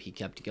serum, so he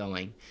kept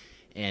going,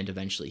 and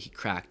eventually he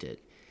cracked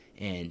it.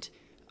 And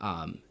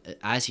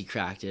as he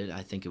cracked it,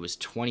 I think it was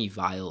 20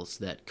 vials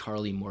that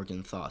Karli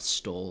Morgenthau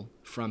stole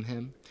from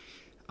him.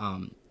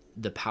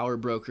 The power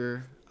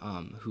broker,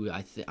 who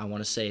I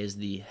want to say is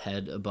the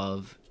head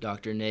above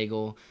Dr.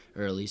 Nagel,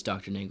 or at least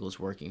Dr. Nagel's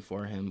working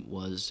for him,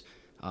 was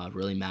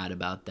really mad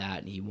about that.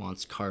 And he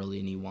wants Karli,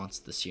 and he wants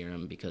the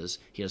serum because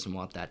he doesn't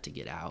want that to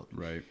get out.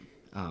 Right.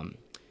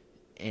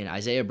 And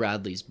Isaiah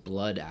Bradley's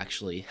blood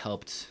actually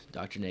helped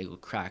Dr. Nagel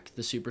crack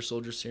the super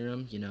soldier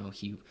serum. You know,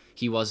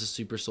 he was a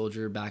super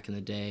soldier back in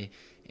the day,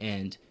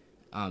 and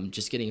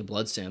just getting a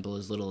blood sample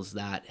as little as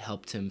that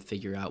helped him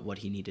figure out what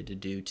he needed to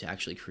do to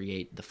actually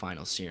create the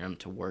final serum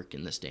to work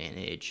in this day and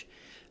age.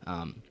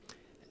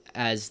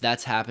 As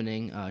that's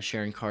happening,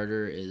 Sharon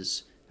Carter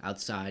is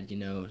outside, you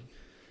know,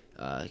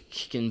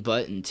 kicking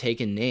butt and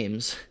taking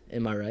names.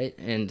 Am I right?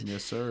 And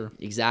yes, sir.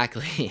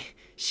 Exactly.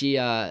 She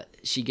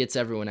gets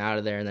everyone out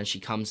of there, and then she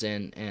comes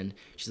in and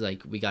she's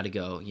like, "We got to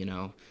go," you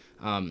know.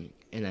 And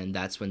then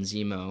that's when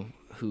Zemo,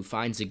 who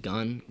finds a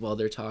gun while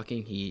they're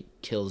talking, he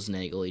kills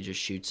Nagel. He just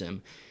shoots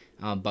him.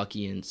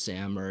 Bucky and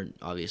Sam are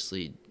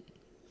obviously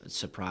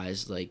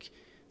surprised, like,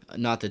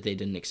 not that they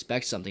didn't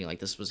expect something like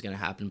this was going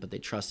to happen, but they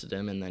trusted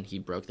him, and then he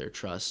broke their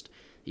trust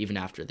even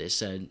after they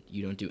said,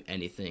 "You don't do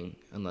anything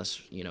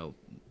unless, you know,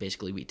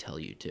 basically we tell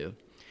you to."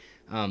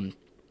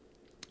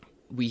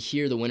 We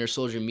hear the Winter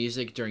Soldier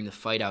music during the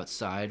fight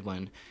outside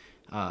when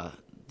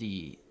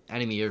the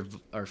enemy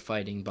are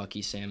fighting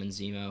Bucky, Sam, and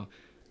Zemo.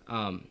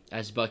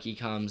 As Bucky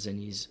comes and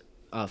he's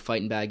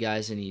fighting bad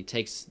guys, and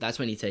that's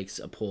when he takes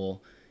a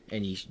pole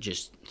and he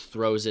just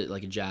throws it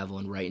like a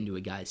javelin right into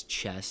a guy's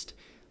chest.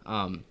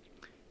 And,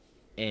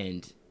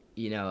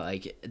 you know,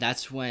 like,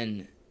 that's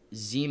when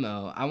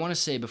Zemo, I want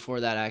to say before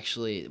that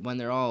actually, when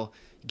they're all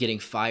getting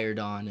fired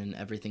on and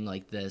everything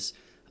like this,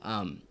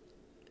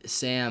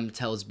 Sam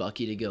tells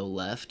Bucky to go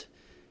left,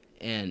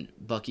 and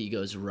Bucky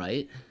goes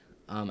right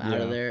out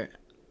of there.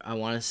 I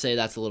want to say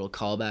that's a little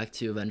callback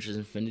to Avengers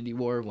Infinity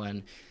War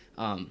when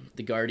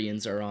the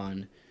Guardians are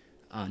on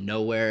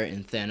nowhere,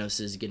 and Thanos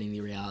is getting the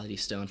Reality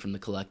Stone from the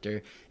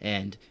Collector,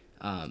 and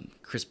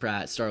Chris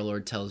Pratt,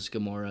 Star-Lord, tells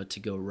Gamora to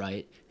go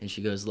right, and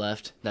she goes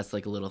left. That's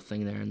like a little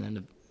thing there, and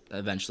then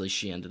eventually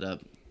she ended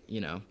up, you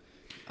know,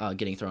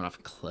 getting thrown off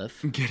a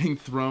cliff. Getting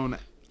thrown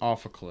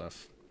off a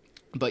cliff.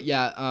 But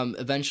yeah,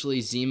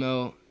 eventually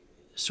Zemo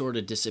sort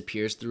of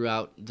disappears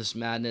throughout this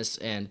madness,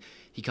 and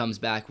he comes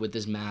back with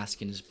his mask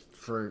and his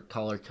fur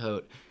collar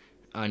coat,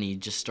 and he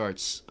just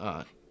starts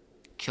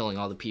killing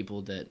all the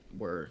people that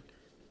were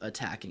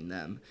attacking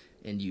them.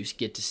 And you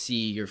get to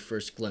see your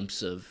first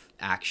glimpse of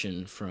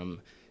action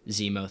from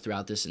Zemo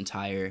throughout this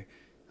entire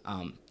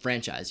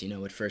franchise. You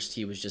know, at first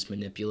he was just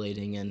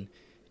manipulating and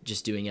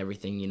just doing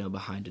everything, you know,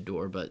 behind a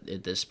door, but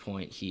at this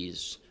point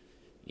he's,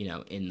 you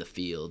know, in the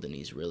field, and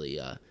he's really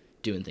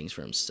doing things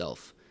for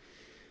himself.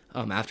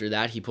 After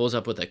that, he pulls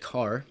up with a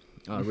car,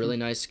 a really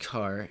nice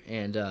car,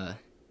 and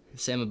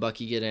Sam and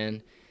Bucky get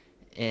in,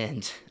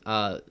 and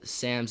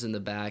Sam's in the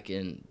back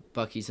and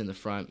Bucky's in the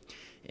front,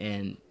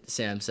 and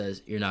Sam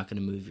says, "You're not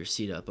going to move your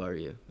seat up, are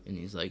you?" And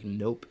he's like,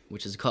 "Nope,"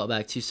 which is a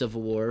callback to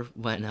Civil War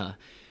when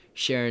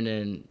Sharon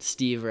and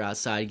Steve are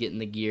outside getting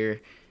the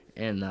gear,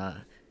 and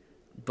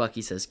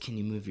Bucky says, "Can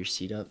you move your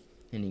seat up?"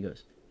 And he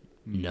goes,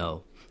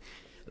 "No."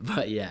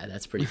 But yeah,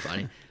 that's pretty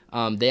funny.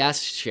 They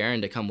asked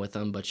Sharon to come with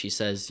them, but she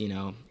says, you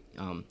know,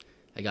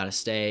 I gotta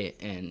stay,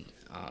 and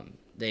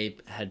they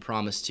had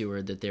promised to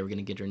her that they were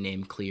gonna get her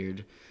name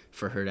cleared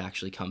for her to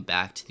actually come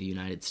back to the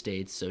United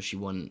States, so she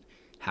wouldn't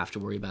have to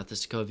worry about the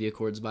Sokovia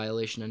Accords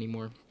violation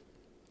anymore.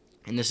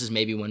 And this is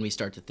maybe when we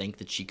start to think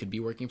that she could be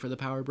working for the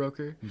power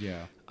broker.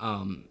 Yeah.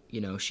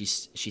 You know,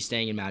 she's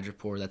staying in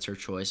Madripoor, that's her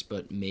choice,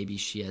 but maybe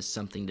she has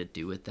something to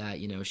do with that.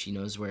 You know, she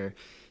knows where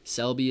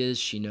Selby is,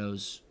 she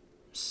knows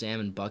Sam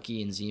and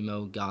Bucky and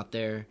Zemo got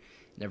there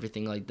and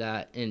everything like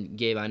that. And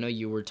Gabe, I know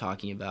you were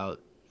talking about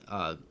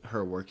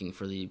her working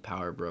for the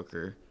power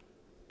broker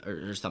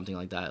or something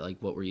like that. Like,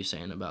 what were you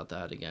saying about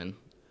that again?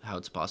 How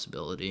it's a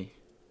possibility?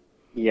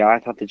 Yeah, I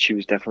thought that she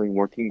was definitely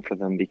working for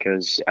them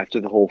because after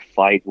the whole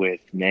fight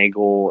with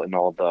Nagel and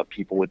all the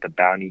people with the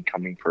bounty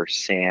coming for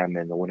Sam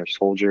and the Winter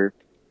Soldier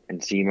and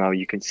Zemo,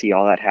 you can see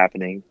all that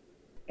happening.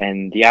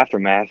 And the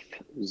aftermath,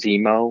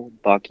 Zemo,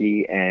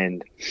 Bucky,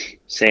 and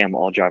Sam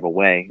all drive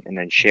away, and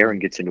then Sharon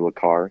gets into a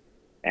car,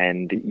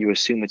 and you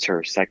assume it's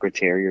her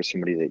secretary or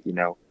somebody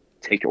that,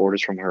 take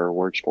orders from her or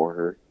works for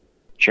her.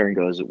 Sharon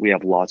goes, "We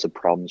have lots of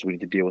problems. We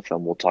need to deal with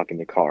them. We'll talk in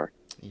the car."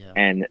 Yeah.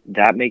 And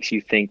that makes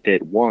you think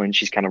that, one,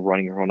 she's kind of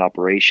running her own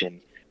operation,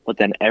 but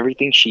then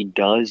everything she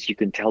does, you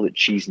can tell that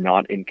she's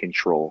not in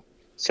control.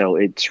 So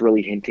it's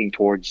really hinting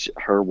towards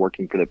her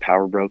working for the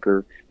power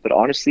broker. But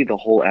honestly, the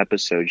whole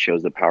episode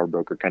shows the power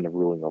broker kind of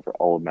ruling over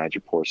all of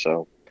Madripoor.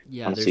 So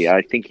Yeah, honestly,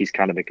 I think he's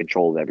kind of in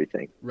control of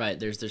everything. right.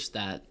 There's just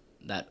that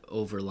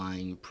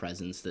overlying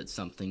presence that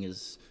something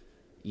is,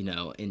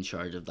 in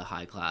charge of the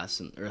high class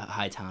or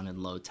high town and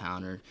low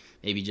town, or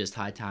maybe just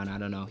high town. I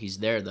don't know. He's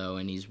there though,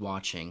 and he's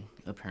watching.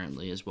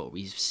 Apparently, is what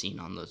we've seen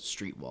on the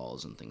street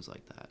walls and things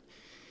like that.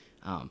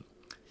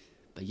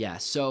 But yeah,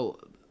 so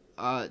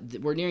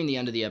we're nearing the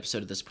end of the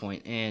episode at this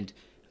point, and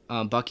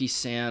Bucky,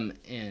 Sam,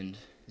 and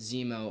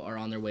Zemo are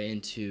on their way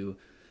into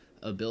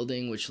a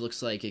building which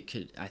looks like it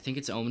could. I think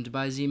it's owned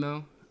by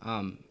Zemo.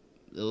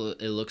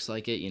 It looks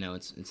like it.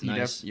 It's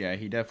nice.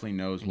 He definitely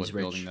knows what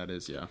rich. building that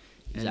is. Yeah,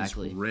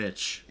 Exactly. And he's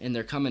rich. And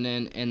they're coming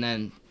in, and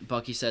then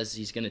Bucky says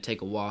he's gonna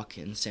take a walk,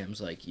 and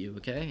Sam's like, "You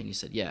okay?" And he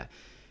said, "Yeah."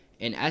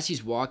 And as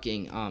he's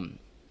walking,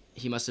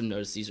 he must have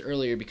noticed these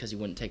earlier because he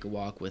wouldn't take a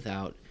walk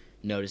without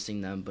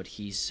noticing them. But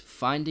he's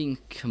finding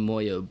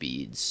Kimoyo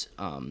beads,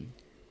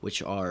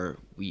 which are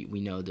we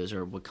know those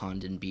are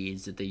Wakandan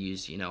beads that they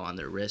use, on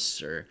their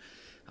wrists or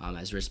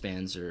as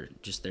wristbands or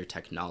just their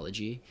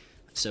technology.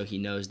 So he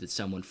knows that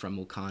someone from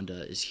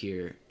Wakanda is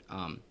here,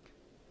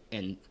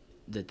 and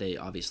that they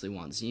obviously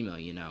want Zemo.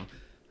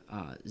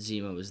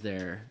 Zemo is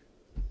there,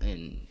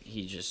 and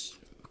he just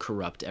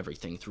corrupt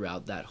everything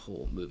throughout that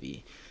whole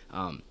movie.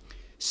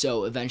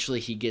 So eventually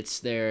he gets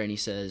there and he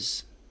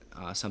says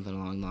something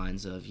along the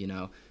lines of,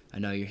 "I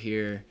know you're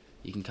here.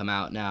 You can come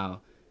out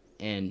now."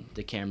 And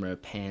the camera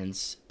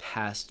pans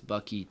past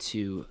Bucky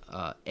to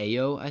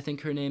Ayo, I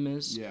think her name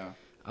is. Yeah.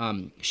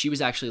 She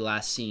was actually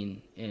last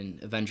seen in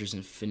Avengers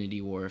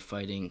Infinity War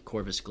fighting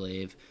Corvus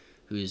Glaive,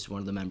 who is one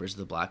of the members of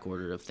the Black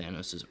Order of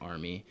Thanos'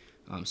 army.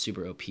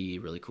 Super OP,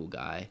 really cool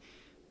guy.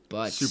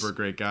 But super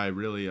great guy.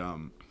 Really,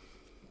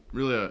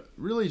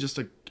 really just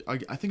I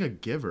think a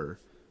giver.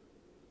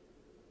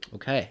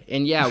 Okay,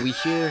 and yeah,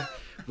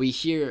 we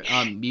hear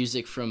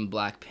music from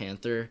Black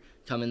Panther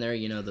come in there.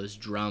 Those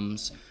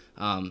drums,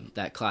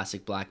 that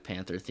classic Black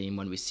Panther theme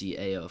when we see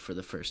Ayo for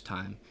the first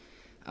time.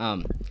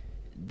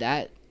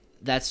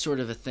 That's sort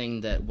of a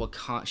thing that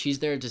she's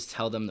there to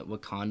tell them that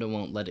Wakanda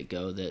won't let it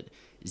go, that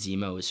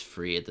Zemo is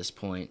free at this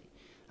point.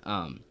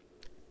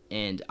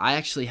 And I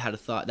actually had a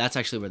thought. That's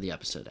actually where the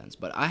episode ends.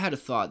 But I had a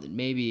thought that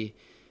maybe,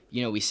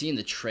 we see in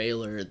the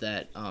trailer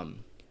that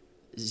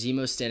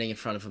Zemo's standing in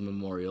front of a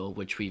memorial,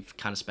 which we've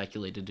kind of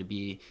speculated to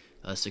be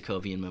a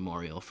Sokovian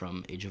memorial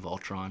from Age of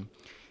Ultron,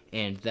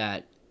 and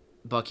that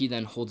Bucky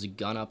then holds a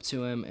gun up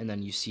to him, and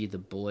then you see the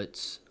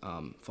bullets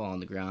fall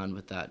on the ground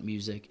with that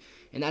music.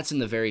 And that's in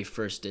the very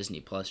first Disney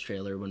Plus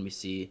trailer when we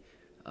see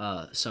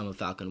some of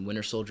Falcon and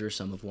Winter Soldier,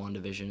 some of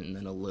WandaVision, and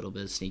then a little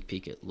bit of sneak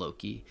peek at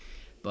Loki.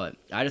 But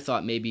I'd have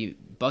thought maybe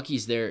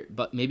Bucky's there,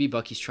 but maybe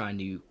Bucky's trying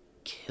to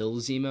kill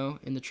Zemo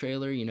in the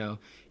trailer.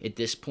 At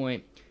this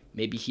point,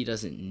 maybe he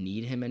doesn't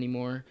need him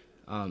anymore.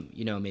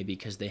 Maybe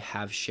because they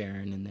have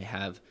Sharon and they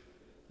have,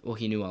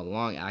 he knew all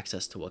along,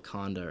 access to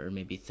Wakanda, or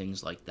maybe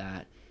things like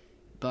that.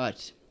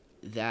 But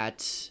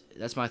that's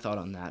my thought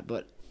on that.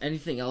 But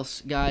anything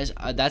else, guys?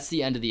 That's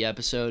the end of the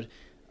episode,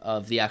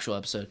 of the actual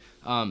episode.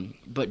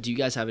 But do you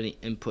guys have any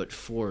input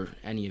for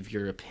any of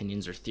your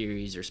opinions or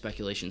theories or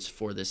speculations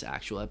for this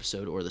actual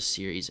episode or the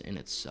series in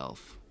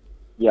itself?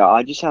 Yeah,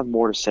 I just have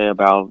more to say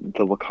about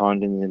the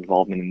Wakandan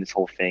involvement in this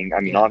whole thing. I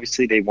mean,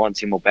 obviously they want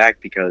Zemo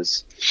back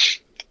because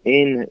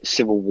in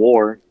Civil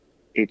War,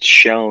 it's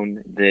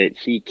shown that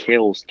he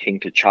kills King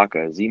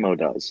T'Chaka, Zemo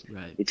does.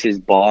 Right. It's his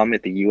bomb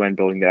at the UN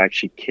building that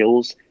actually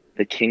kills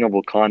the King of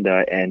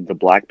Wakanda and the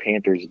Black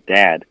Panther's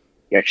dad.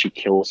 He actually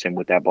kills him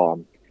with that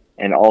bomb.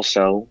 And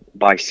also,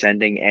 by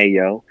sending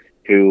Ayo,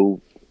 who,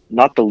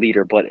 not the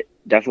leader, but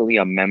definitely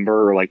a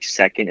member, or like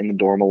second in the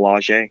Dora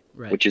Milaje,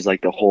 Right. which is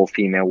like the whole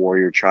female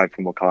warrior tribe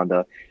from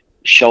Wakanda,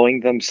 showing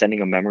them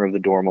sending a member of the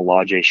Dora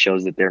Milaje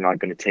shows that they're not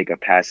going to take a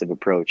passive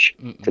approach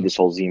to this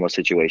whole Zemo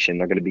situation.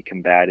 They're going to be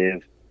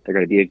combative. They're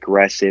going to be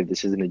aggressive.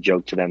 This isn't a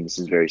joke to them. This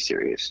is very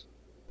serious.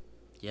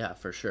 Yeah,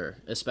 for sure.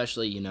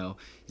 Especially,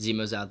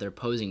 Zemo's out there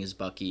posing as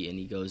Bucky, and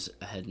he goes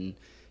ahead and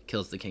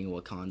kills the King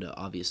of Wakanda.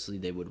 Obviously,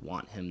 they would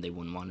want him. They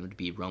wouldn't want him to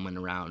be roaming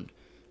around,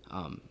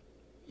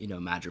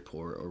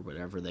 Madripoor or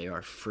whatever they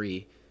are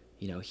free.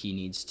 He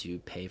needs to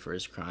pay for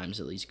his crimes,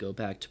 at least go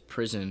back to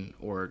prison,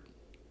 or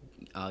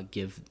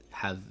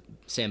have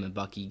Sam and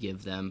Bucky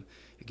give him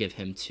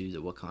to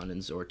the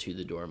Wakandans or to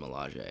the Dora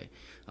Milaje.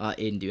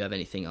 Aidan, do you have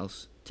anything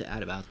else to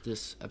add about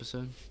this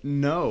episode?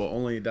 No,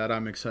 only that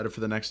I'm excited for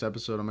the next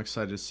episode. I'm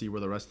excited to see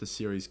where the rest of the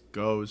series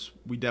goes.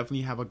 We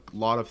definitely have a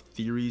lot of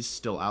theories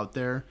still out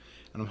there,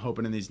 and I'm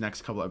hoping in these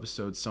next couple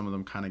episodes some of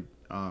them kind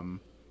of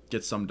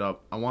get summed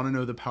up. I want to know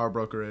who the power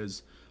broker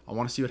is. I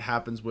want to see what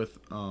happens with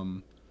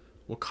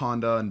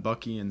Wakanda and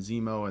Bucky and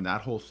Zemo and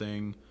that whole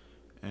thing.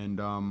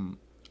 And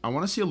I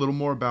want to see a little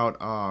more about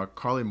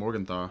Karli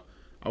Morgenthau.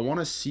 I want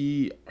to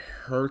see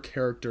her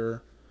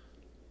character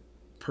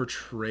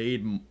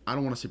portrayed. I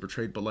don't want to say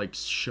portrayed, but like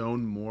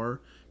shown more,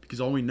 because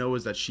all we know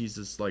is that she's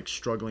this like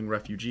struggling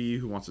refugee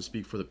who wants to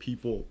speak for the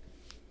people.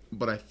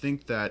 But I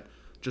think that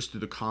just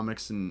through the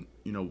comics and,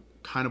 you know,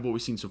 kind of what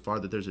we've seen so far,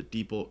 that there's a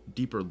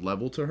deeper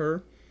level to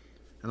her,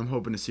 and I'm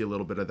hoping to see a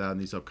little bit of that in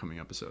these upcoming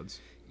episodes.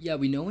 Yeah,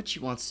 we know what she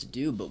wants to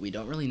do, but we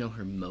don't really know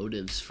her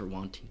motives for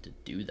wanting to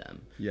do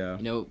them. Yeah.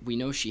 You know, we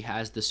know she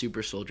has the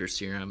super soldier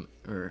serum,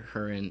 or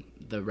her and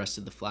the rest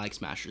of the Flag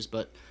Smashers,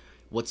 but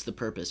what's the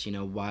purpose? You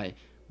know, why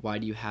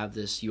do you have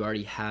this? You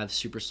already have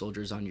super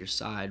soldiers on your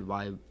side.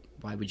 Why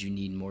would you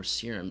need more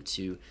serum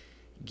to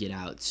get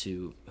out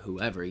to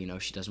whoever? You know,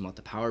 she doesn't want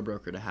the power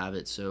broker to have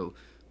it, so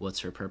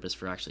what's her purpose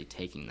for actually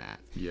taking that?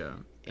 Yeah.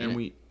 And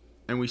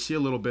we see a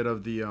little bit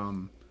of the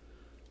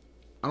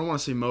I don't want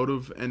to say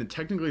motive, and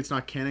technically it's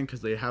not canon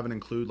because they haven't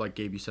included, like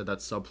Gabe, you said, that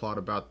subplot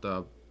about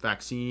the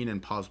vaccine and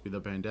possibly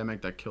the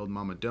pandemic that killed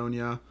Mama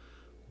Donia.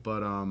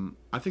 But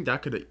I think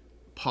that could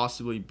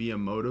possibly be a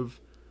motive,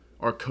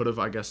 or could have,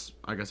 I guess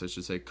I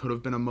should say, could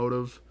have been a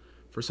motive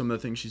for some of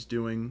the things she's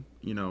doing.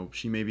 You know,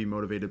 she may be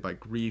motivated by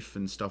grief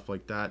and stuff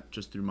like that,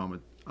 just through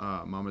Mama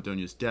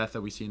Donia's death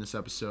that we see in this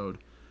episode.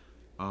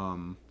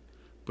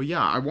 But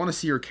yeah, I want to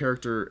see her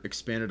character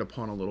expanded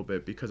upon a little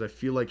bit, because I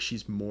feel like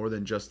she's more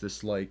than just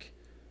this, like,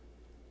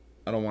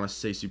 I don't want to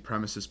say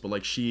supremacist, but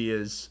like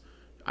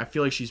I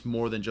feel like she's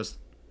more than just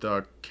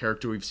the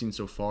character we've seen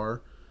so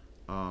far.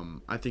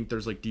 I think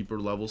there's like deeper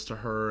levels to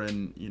her,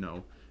 and, you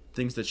know,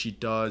 things that she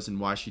does and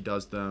why she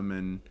does them.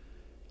 And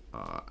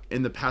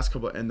in the past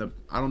couple,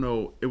 I don't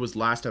know, it was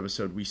last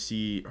episode, we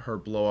see her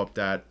blow up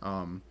that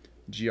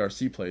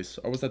GRC place.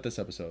 Or was that this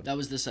episode? That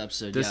was this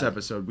episode. This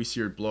episode, we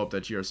see her blow up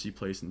that GRC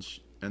place,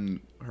 and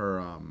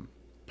her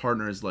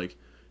partner is like,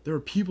 there are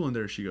people in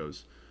there. She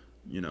goes,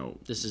 you know,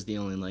 this is the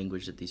only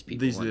language that these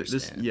people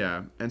understand.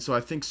 Yeah, and so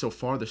I think so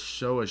far the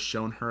show has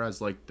shown her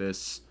as like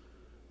this,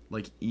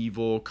 like,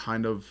 evil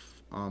kind of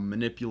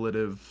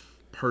manipulative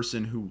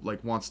person who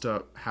like wants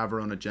to have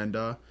her own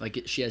agenda.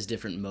 Like, she has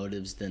different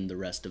motives than the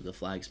rest of the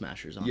Flag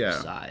Smashers on the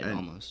side,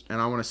 almost. And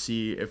I want to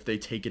see if they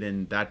take it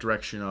in that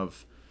direction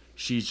of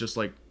she's just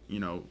like, you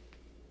know,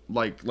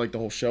 like the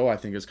whole show I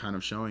think is kind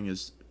of showing,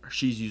 is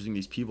she's using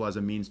these people as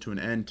a means to an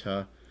end,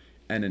 to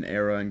end an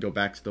era and go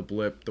back to the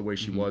blip the way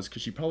she was,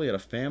 because she probably had a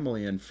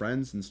family and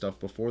friends and stuff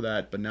before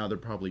that, but now they're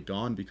probably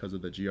gone because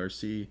of the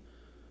GRC.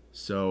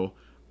 So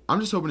I'm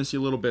just hoping to see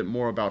a little bit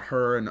more about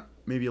her, and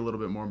maybe a little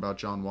bit more about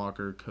John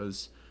Walker,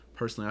 because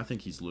personally I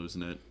think he's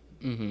losing it.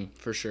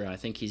 For sure. I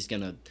think he's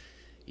gonna,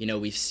 you know,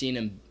 we've seen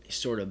him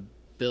sort of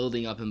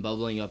building up and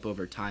bubbling up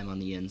over time on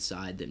the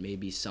inside, that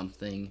maybe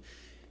something,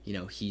 you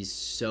know, he's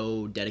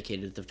so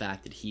dedicated to the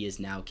fact that he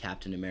is now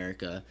Captain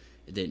America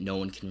that no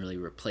one can really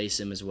replace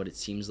him, is what it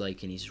seems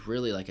like. And he's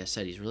really, like I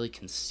said, he's really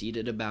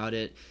conceited about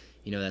it.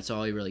 You know, that's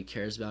all he really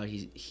cares about.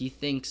 He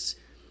thinks,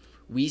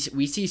 we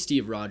see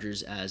Steve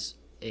Rogers as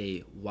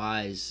a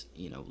wise,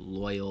 you know,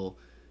 loyal,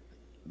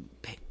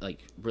 like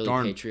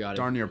really patriotic,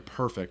 darn near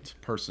perfect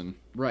person.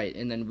 Right.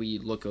 And then we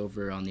look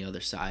over on the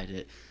other side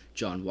at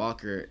John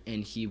Walker,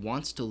 and he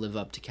wants to live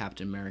up to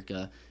Captain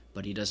America,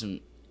 but he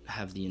doesn't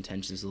have the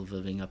intentions of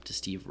living up to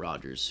Steve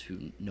Rogers,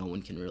 who no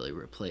one can really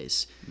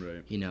replace.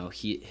 Right. You know,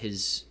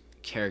 his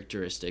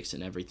characteristics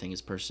and everything,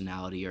 his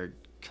personality, are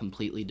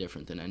completely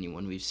different than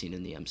anyone we've seen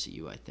in the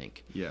MCU, I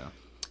think. Yeah.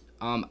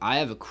 I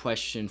have a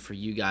question for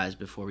you guys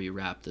before we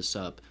wrap this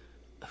up.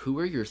 Who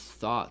are your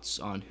thoughts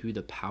on who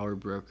the power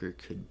broker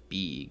could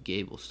be?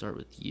 Gabe, we'll start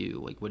with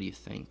you. Like, what do you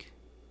think?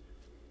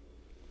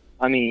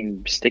 I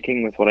mean,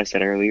 sticking with what I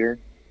said earlier,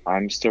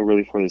 I'm still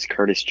really for this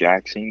Curtis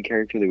Jackson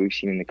character that we've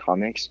seen in the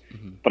comics.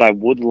 But I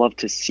would love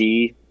to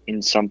see,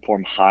 in some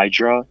form,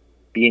 Hydra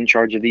be in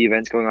charge of the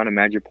events going on in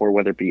Madripoor,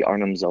 whether it be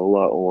Arnim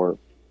Zola or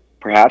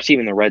perhaps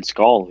even the Red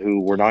Skull,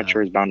 who we're not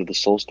sure is bound to the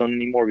Soul Stone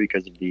anymore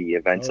because of the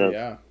events of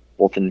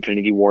both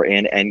Infinity War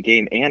and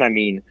Endgame. And, I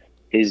mean,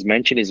 his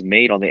mention is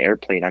made on the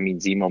airplane. I mean,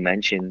 Zemo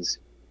mentions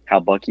how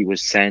Bucky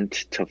was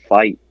sent to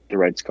fight the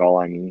Red Skull.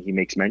 I mean, he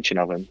makes mention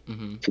of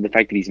him. So the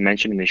fact that he's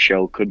mentioned in the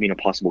show could mean a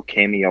possible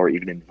cameo or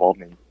even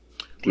involvement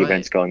in the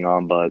events going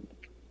on, but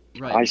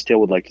I still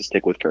would like to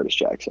stick with Curtis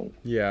Jackson.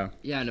 Yeah,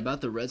 and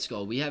about the Red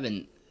Skull, we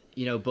haven't,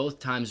 you know, both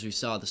times we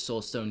saw the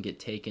Soul Stone get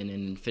taken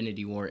in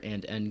Infinity War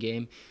and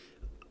Endgame,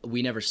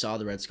 we never saw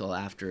the Red Skull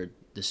after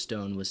the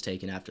stone was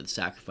taken, after the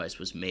sacrifice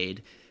was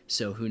made.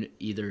 So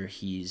either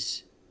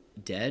he's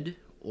dead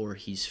or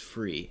he's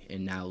free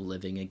and now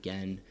living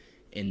again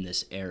in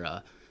this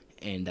era.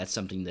 And that's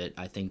something that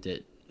I think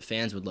that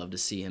fans would love to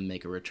see him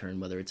make a return,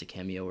 whether it's a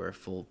cameo or a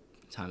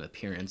full-time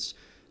appearance,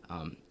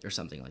 or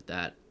something like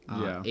that.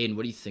 Yeah. Aidan,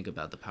 what do you think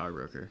about the Power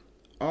Broker?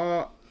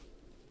 I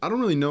don't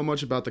really know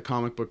much about the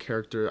comic book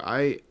character.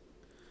 I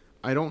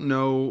don't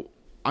know.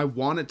 I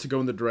want it to go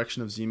in the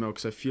direction of Zemo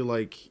because I feel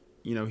like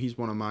he's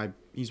one of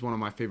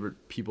my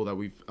favorite people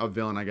that a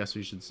villain I guess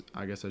I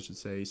should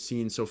say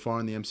seen so far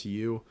in the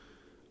MCU.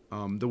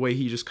 The way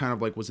he just kind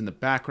of like was in the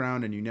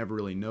background and you never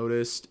really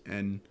noticed,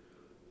 and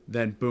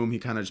then boom, he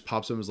kind of just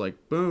pops up and was like,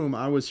 boom,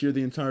 I was here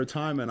the entire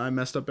time and I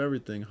messed up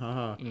everything.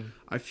 Haha.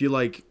 I feel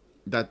like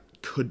that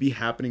could be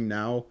happening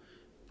now.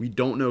 We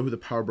don't know who the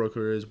Power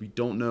Broker is. We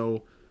don't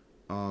know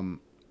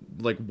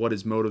like what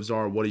his motives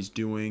are, what he's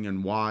doing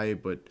and why,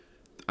 but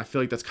I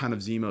feel like that's kind of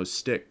Zemo's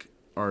shtick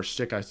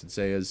I should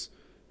say, is,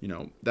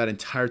 that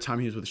entire time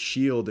he was with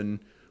S.H.I.E.L.D. and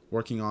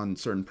working on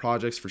certain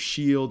projects for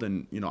S.H.I.E.L.D.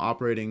 and,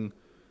 operating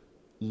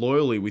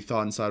loyally, we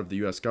thought inside of the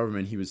U.S.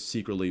 government, he was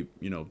secretly,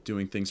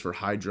 doing things for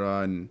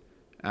Hydra and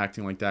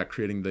acting like that,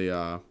 creating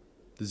the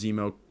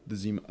Zemo,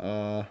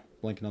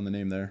 blanking on the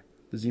name there,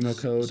 the Zemo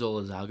code.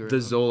 Zola's algorithm.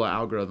 The Zola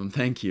algorithm,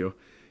 thank you.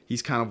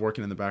 He's kind of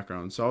working in the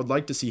background. So I would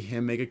like to see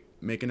him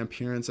make an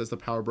appearance as the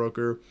Power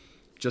Broker,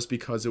 just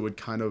because it would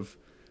kind of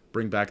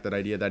bring back that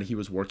idea that he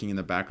was working in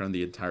the background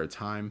the entire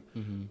time.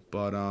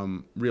 But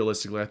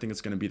realistically, I think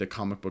it's going to be the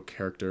comic book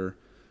character,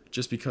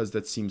 just because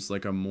that seems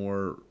like a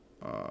more,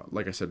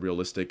 like I said,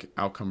 realistic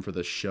outcome for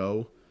the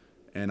show.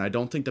 And I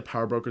don't think the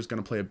Power Broker is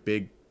going to play a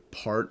big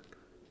part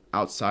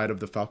outside of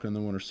the Falcon and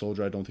the Winter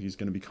Soldier. I don't think he's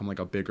going to become like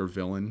a bigger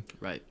villain.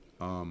 Right.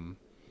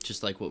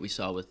 Just like what we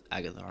saw with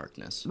Agatha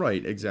Harkness.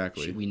 Right,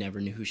 exactly. We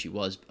never knew who she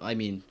was. I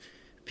mean,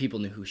 people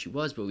knew who she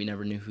was, but we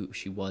never knew who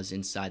she was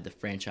inside the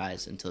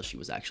franchise until she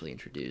was actually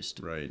introduced.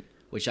 Right.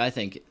 Which I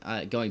think,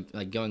 going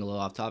a little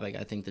off topic,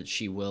 I think that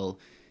she will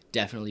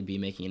definitely be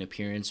making an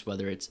appearance,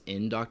 whether it's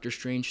in Doctor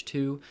Strange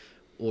 2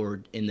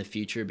 or in the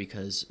future,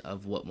 because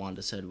of what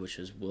Wanda said, which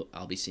is,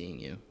 I'll be seeing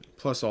you.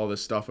 Plus all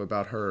this stuff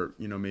about her,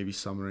 maybe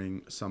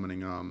summoning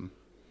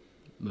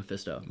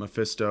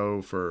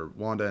Mephisto for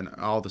Wanda and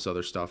all this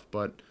other stuff.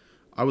 But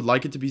I would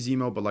like it to be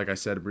Zemo, but like I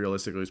said,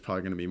 realistically, it's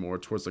probably going to be more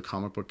towards the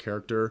comic book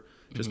character,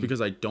 just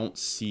because I don't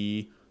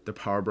see the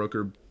Power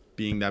Broker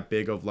being that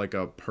big of like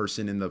a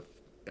person in the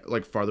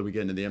farther we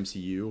get into the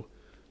MCU.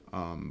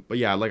 But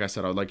yeah, like I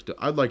said, I'd like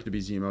it to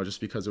be Zemo,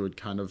 just because it would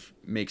kind of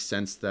make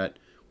sense that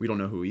we don't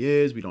know who he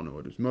is, we don't know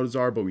what his motives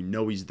are, but we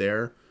know he's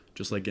there.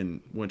 Just like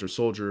in Winter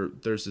Soldier,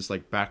 there's this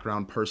like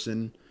background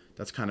person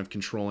that's kind of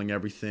controlling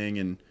everything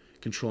and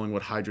controlling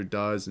what Hydra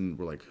does, and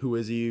we're like, who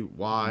is he?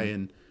 Why?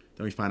 And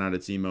then we find out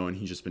it's Zemo, and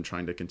he's just been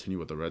trying to continue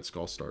what the Red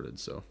Skull started.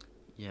 So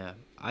yeah,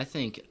 I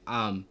think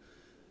I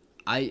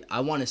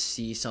want to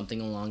see something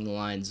along the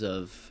lines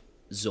of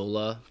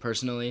Zola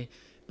personally,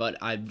 but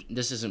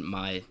this isn't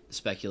my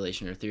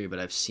speculation or theory, but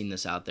I've seen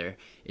this out there,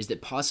 is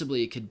that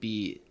possibly it could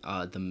be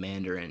the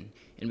Mandarin.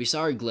 And we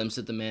saw a glimpse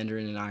at the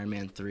Mandarin in Iron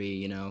Man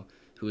 3,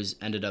 who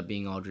ended up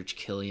being Aldrich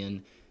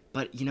Killian.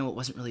 But, it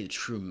wasn't really the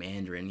true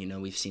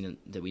Mandarin. We've seen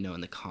it that we know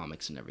in the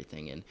comics and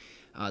everything. And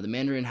the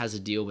Mandarin has a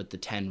deal with the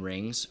 10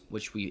 rings,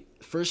 which we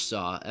first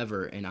saw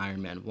ever in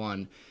Iron Man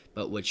 1,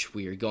 but which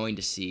we are going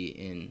to see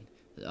in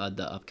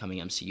the upcoming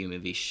MCU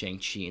movie,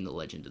 Shang-Chi and the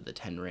Legend of the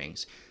Ten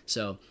Rings.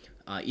 So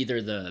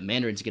either the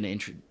Mandarin's going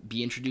to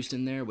be introduced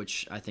in there,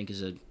 which I think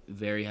is a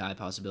very high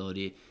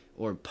possibility,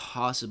 or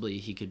possibly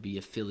he could be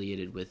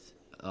affiliated with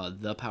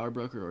the Power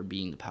Broker or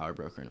being the Power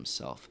Broker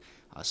himself,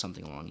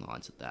 something along the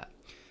lines of that.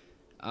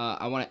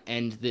 I want to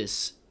end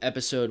this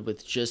episode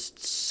with just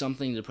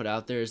something to put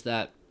out there, is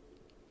that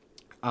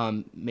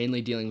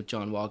mainly dealing with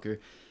John Walker,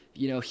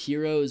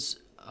 heroes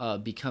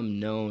become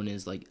known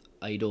as like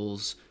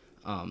idols.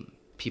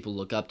 People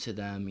look up to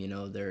them,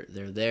 they're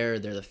they're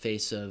the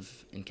face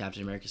of, in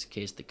Captain America's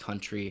case, the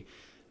country.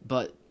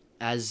 But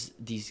as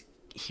these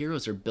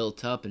heroes are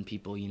built up and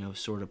people,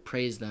 sort of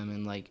praise them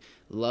and like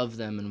love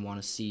them and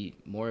want to see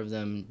more of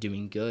them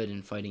doing good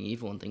and fighting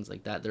evil and things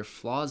like that, their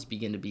flaws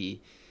begin to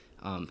be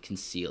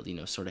concealed,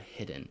 sort of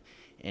hidden.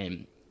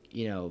 And,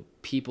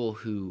 people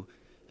who,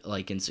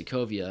 like in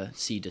Sokovia,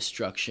 see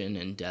destruction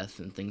and death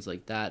and things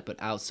like that,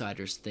 but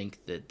outsiders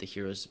think that the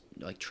heroes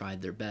like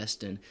tried their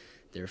best and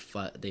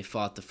they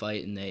fought the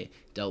fight and they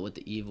dealt with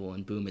the evil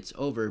and boom, it's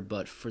over.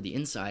 But for the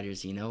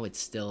insiders, it's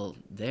still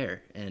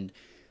there, and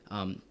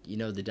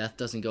the death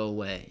doesn't go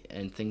away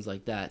and things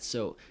like that.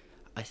 So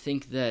I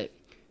think that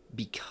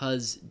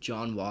because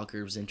John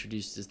Walker was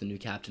introduced as the new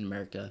Captain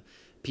America,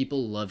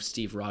 people love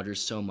Steve Rogers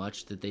so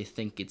much that they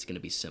think it's going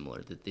to be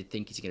similar, that they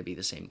think he's going to be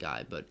the same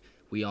guy, but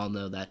we all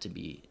know that to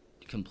be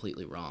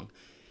completely wrong.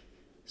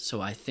 So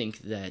I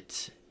think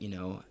that,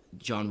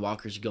 John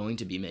Walker's going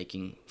to be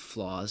making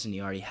flaws, and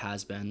he already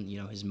has been.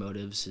 His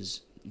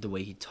motives, the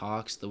way he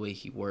talks, the way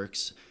he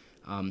works,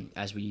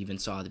 as we even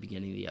saw at the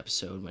beginning of the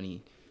episode when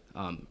he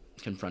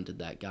confronted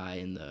that guy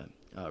in the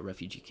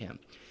refugee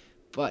camp.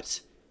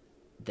 But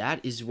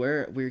that is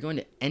where we're going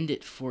to end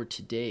it for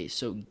today.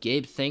 So,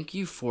 Gabe, thank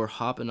you for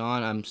hopping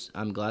on.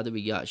 I'm glad that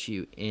we got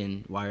you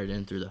wired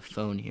in through the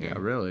phone here. Yeah,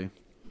 really.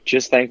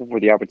 Just thankful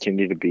for the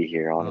opportunity to be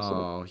here, honestly.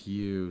 Oh,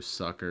 you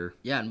sucker.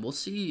 Yeah, and we'll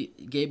see,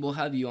 Gabe, we'll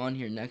have you on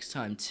here next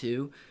time,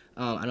 too.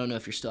 I don't know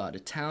if you're still out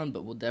of town,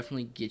 but we'll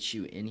definitely get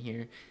you in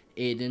here.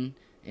 Aidan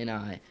and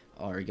I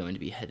are going to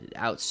be headed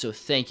out. So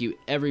thank you,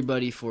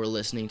 everybody, for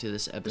listening to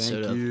this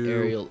episode of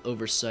Aerial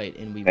Oversight,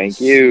 and we will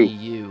see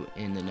you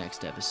in the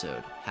next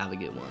episode. Have a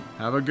good one.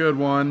 Have a good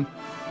one.